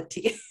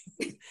spirituality.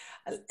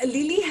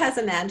 Lili has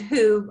an aunt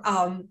who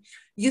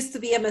used to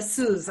be a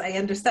masseuse. I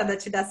understand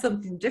that she does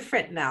something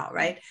different now,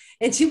 right?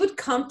 And she would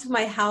come to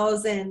my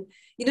house and,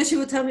 you know, she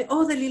would tell me,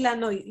 oh, Dalila,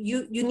 no,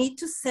 you need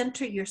to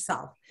center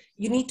yourself.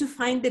 You need to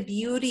find the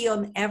beauty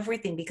on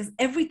everything, because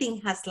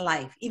everything has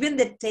life. Even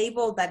the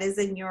table that is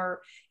in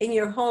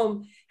your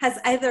home has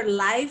either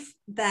life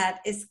that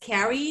is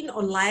carrying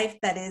or life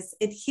that is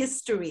in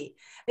history.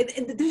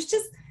 And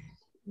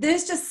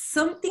there's just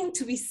something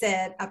to be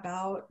said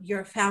about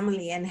your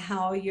family and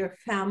how your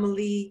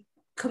family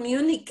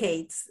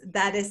communicates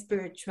that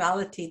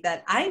spirituality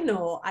that I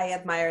know I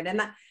admired.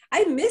 And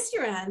I miss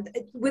your aunt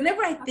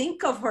whenever I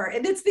think of her.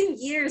 And it's been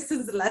years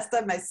since the last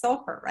time I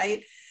saw her,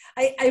 right?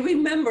 I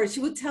remember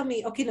she would tell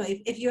me, okay, no,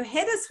 if your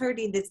head is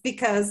hurting, it's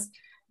because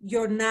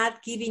you're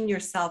not giving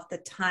yourself the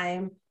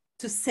time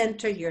to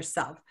center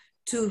yourself,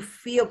 to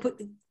feel,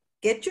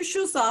 get your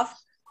shoes off,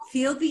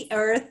 feel the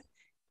earth,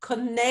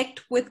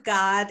 connect with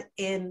God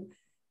in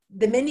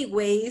the many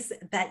ways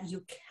that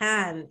you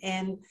can.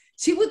 And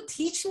she would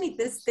teach me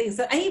these things.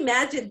 So I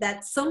imagine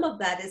that some of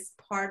that is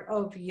part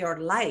of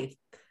your life,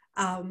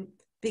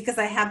 because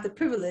I have the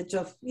privilege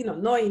of, you know,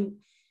 knowing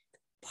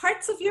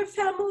parts of your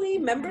family,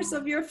 members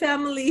of your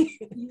family,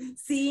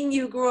 seeing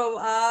you grow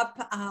up.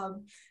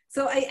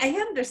 So I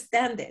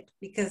understand it,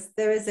 because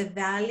there is a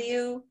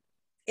value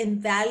in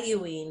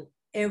valuing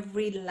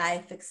every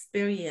life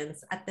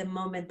experience at the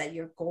moment that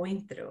you're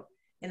going through.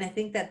 And I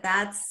think that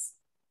that's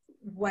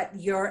what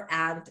your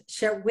aunt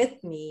shared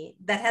with me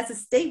that has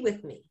stayed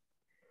with me.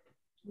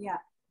 Yeah.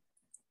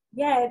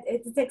 Yeah,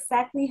 it's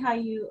exactly how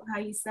you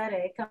said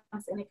it.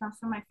 It comes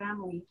from my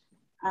family.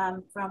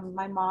 From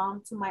my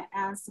mom to my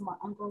aunts to my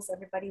uncles,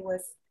 everybody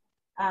was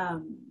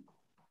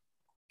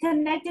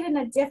connected in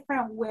a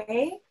different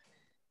way,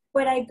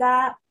 but I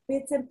got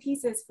bits and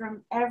pieces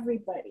from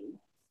everybody.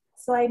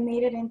 So I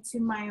made it into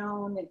my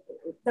own,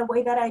 the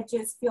way that I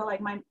just feel like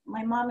my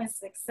mom is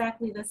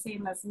exactly the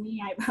same as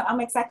me.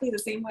 I'm exactly the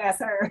same way as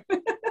her.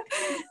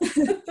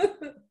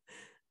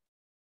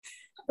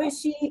 But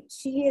she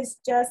is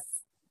just,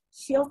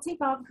 she'll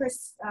take off her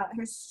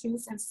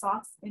shoes and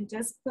socks and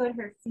just put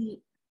her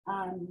feet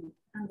on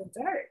the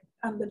dirt,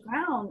 on the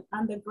ground,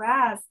 on the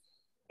grass.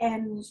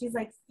 And she's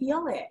like,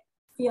 feel it,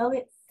 feel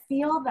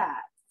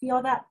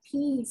that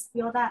peace,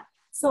 feel that.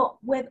 So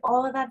with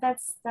all of that,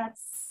 that's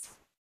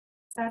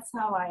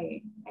how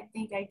I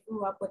think I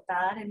grew up with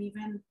that. And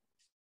even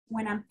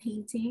when I'm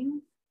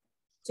painting,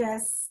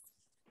 just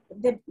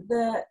the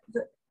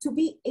to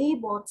be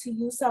able to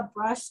use a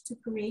brush to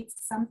create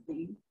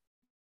something.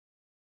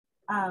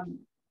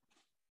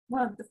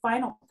 Well, the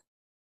final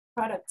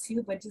product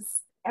too, but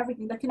just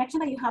everything, the connection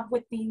that you have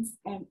with things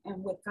and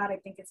with God, I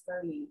think is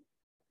very,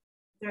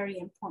 very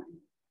important.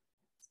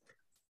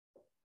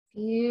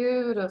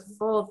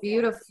 Beautiful,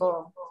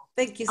 beautiful.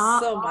 Thank you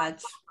so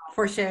much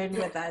for sharing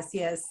with us.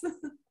 Yes.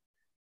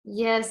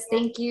 Yes,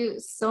 thank you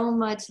so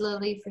much,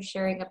 Lily, for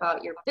sharing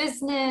about your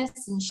business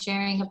and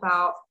sharing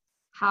about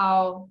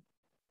how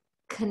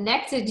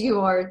connected you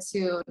are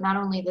to not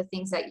only the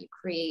things that you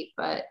create,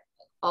 but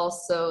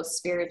also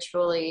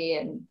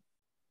spiritually.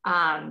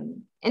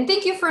 And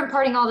thank you for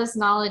imparting all this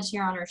knowledge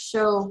here on our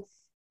show.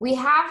 We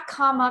have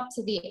come up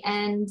to the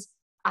end,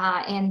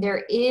 and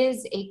there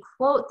is a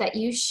quote that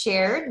you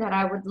shared that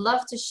I would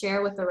love to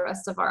share with the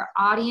rest of our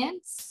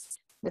audience.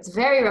 That's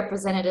very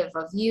representative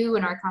of you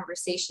in our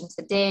conversation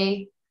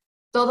today.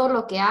 Todo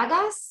lo que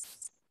hagas,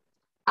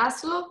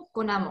 hazlo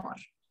con amor.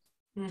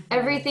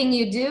 Everything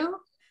you do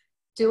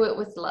it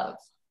with love.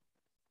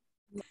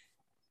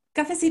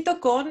 Cafecito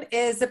Con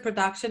is a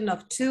production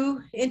of two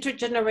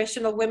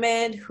intergenerational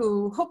women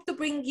who hope to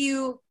bring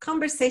you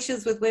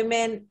conversations with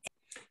women.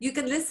 You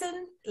can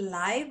listen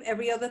live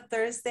every other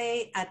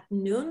Thursday at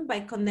noon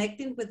by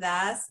connecting with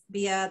us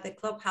via the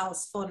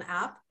Clubhouse phone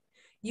app.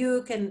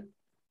 You can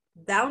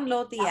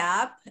download the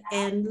app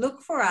and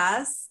look for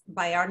us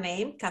by our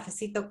name,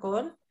 Cafecito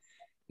Con.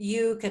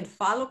 You can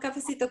follow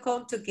Cafecito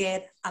Con to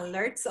get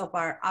alerts of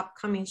our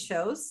upcoming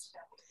shows.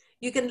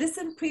 You can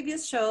listen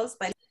previous shows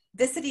by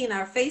visiting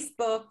our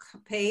Facebook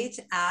page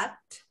at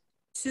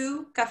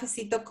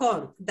 2Cafecito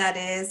Con. That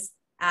is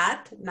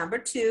at number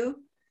 2,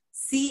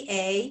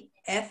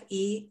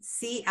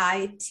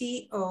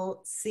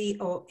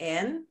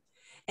 CAFECITOCON,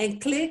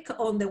 and click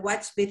on the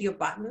watch video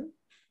button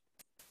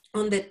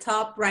on the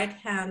top right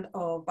hand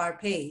of our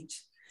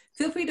page.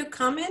 Feel free to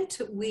comment.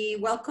 We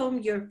welcome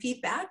your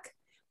feedback.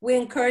 We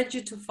encourage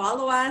you to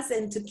follow us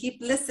and to keep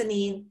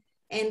listening.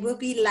 And we'll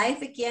be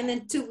live again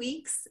in 2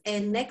 weeks.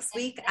 And next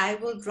week, I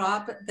will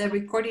drop the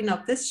recording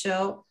of this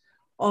show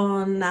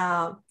on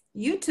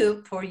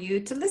YouTube for you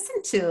to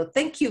listen to.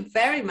 Thank you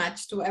very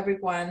much to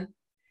everyone.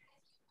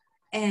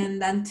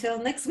 And until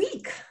next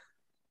week.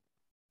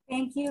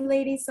 Thank you,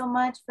 ladies, so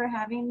much for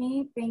having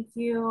me. Thank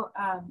you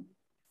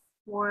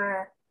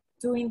for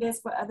doing this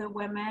for other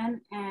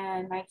women.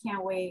 And I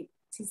can't wait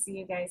to see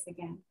you guys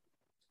again.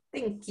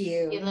 Thank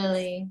you. Thank you,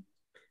 Lily.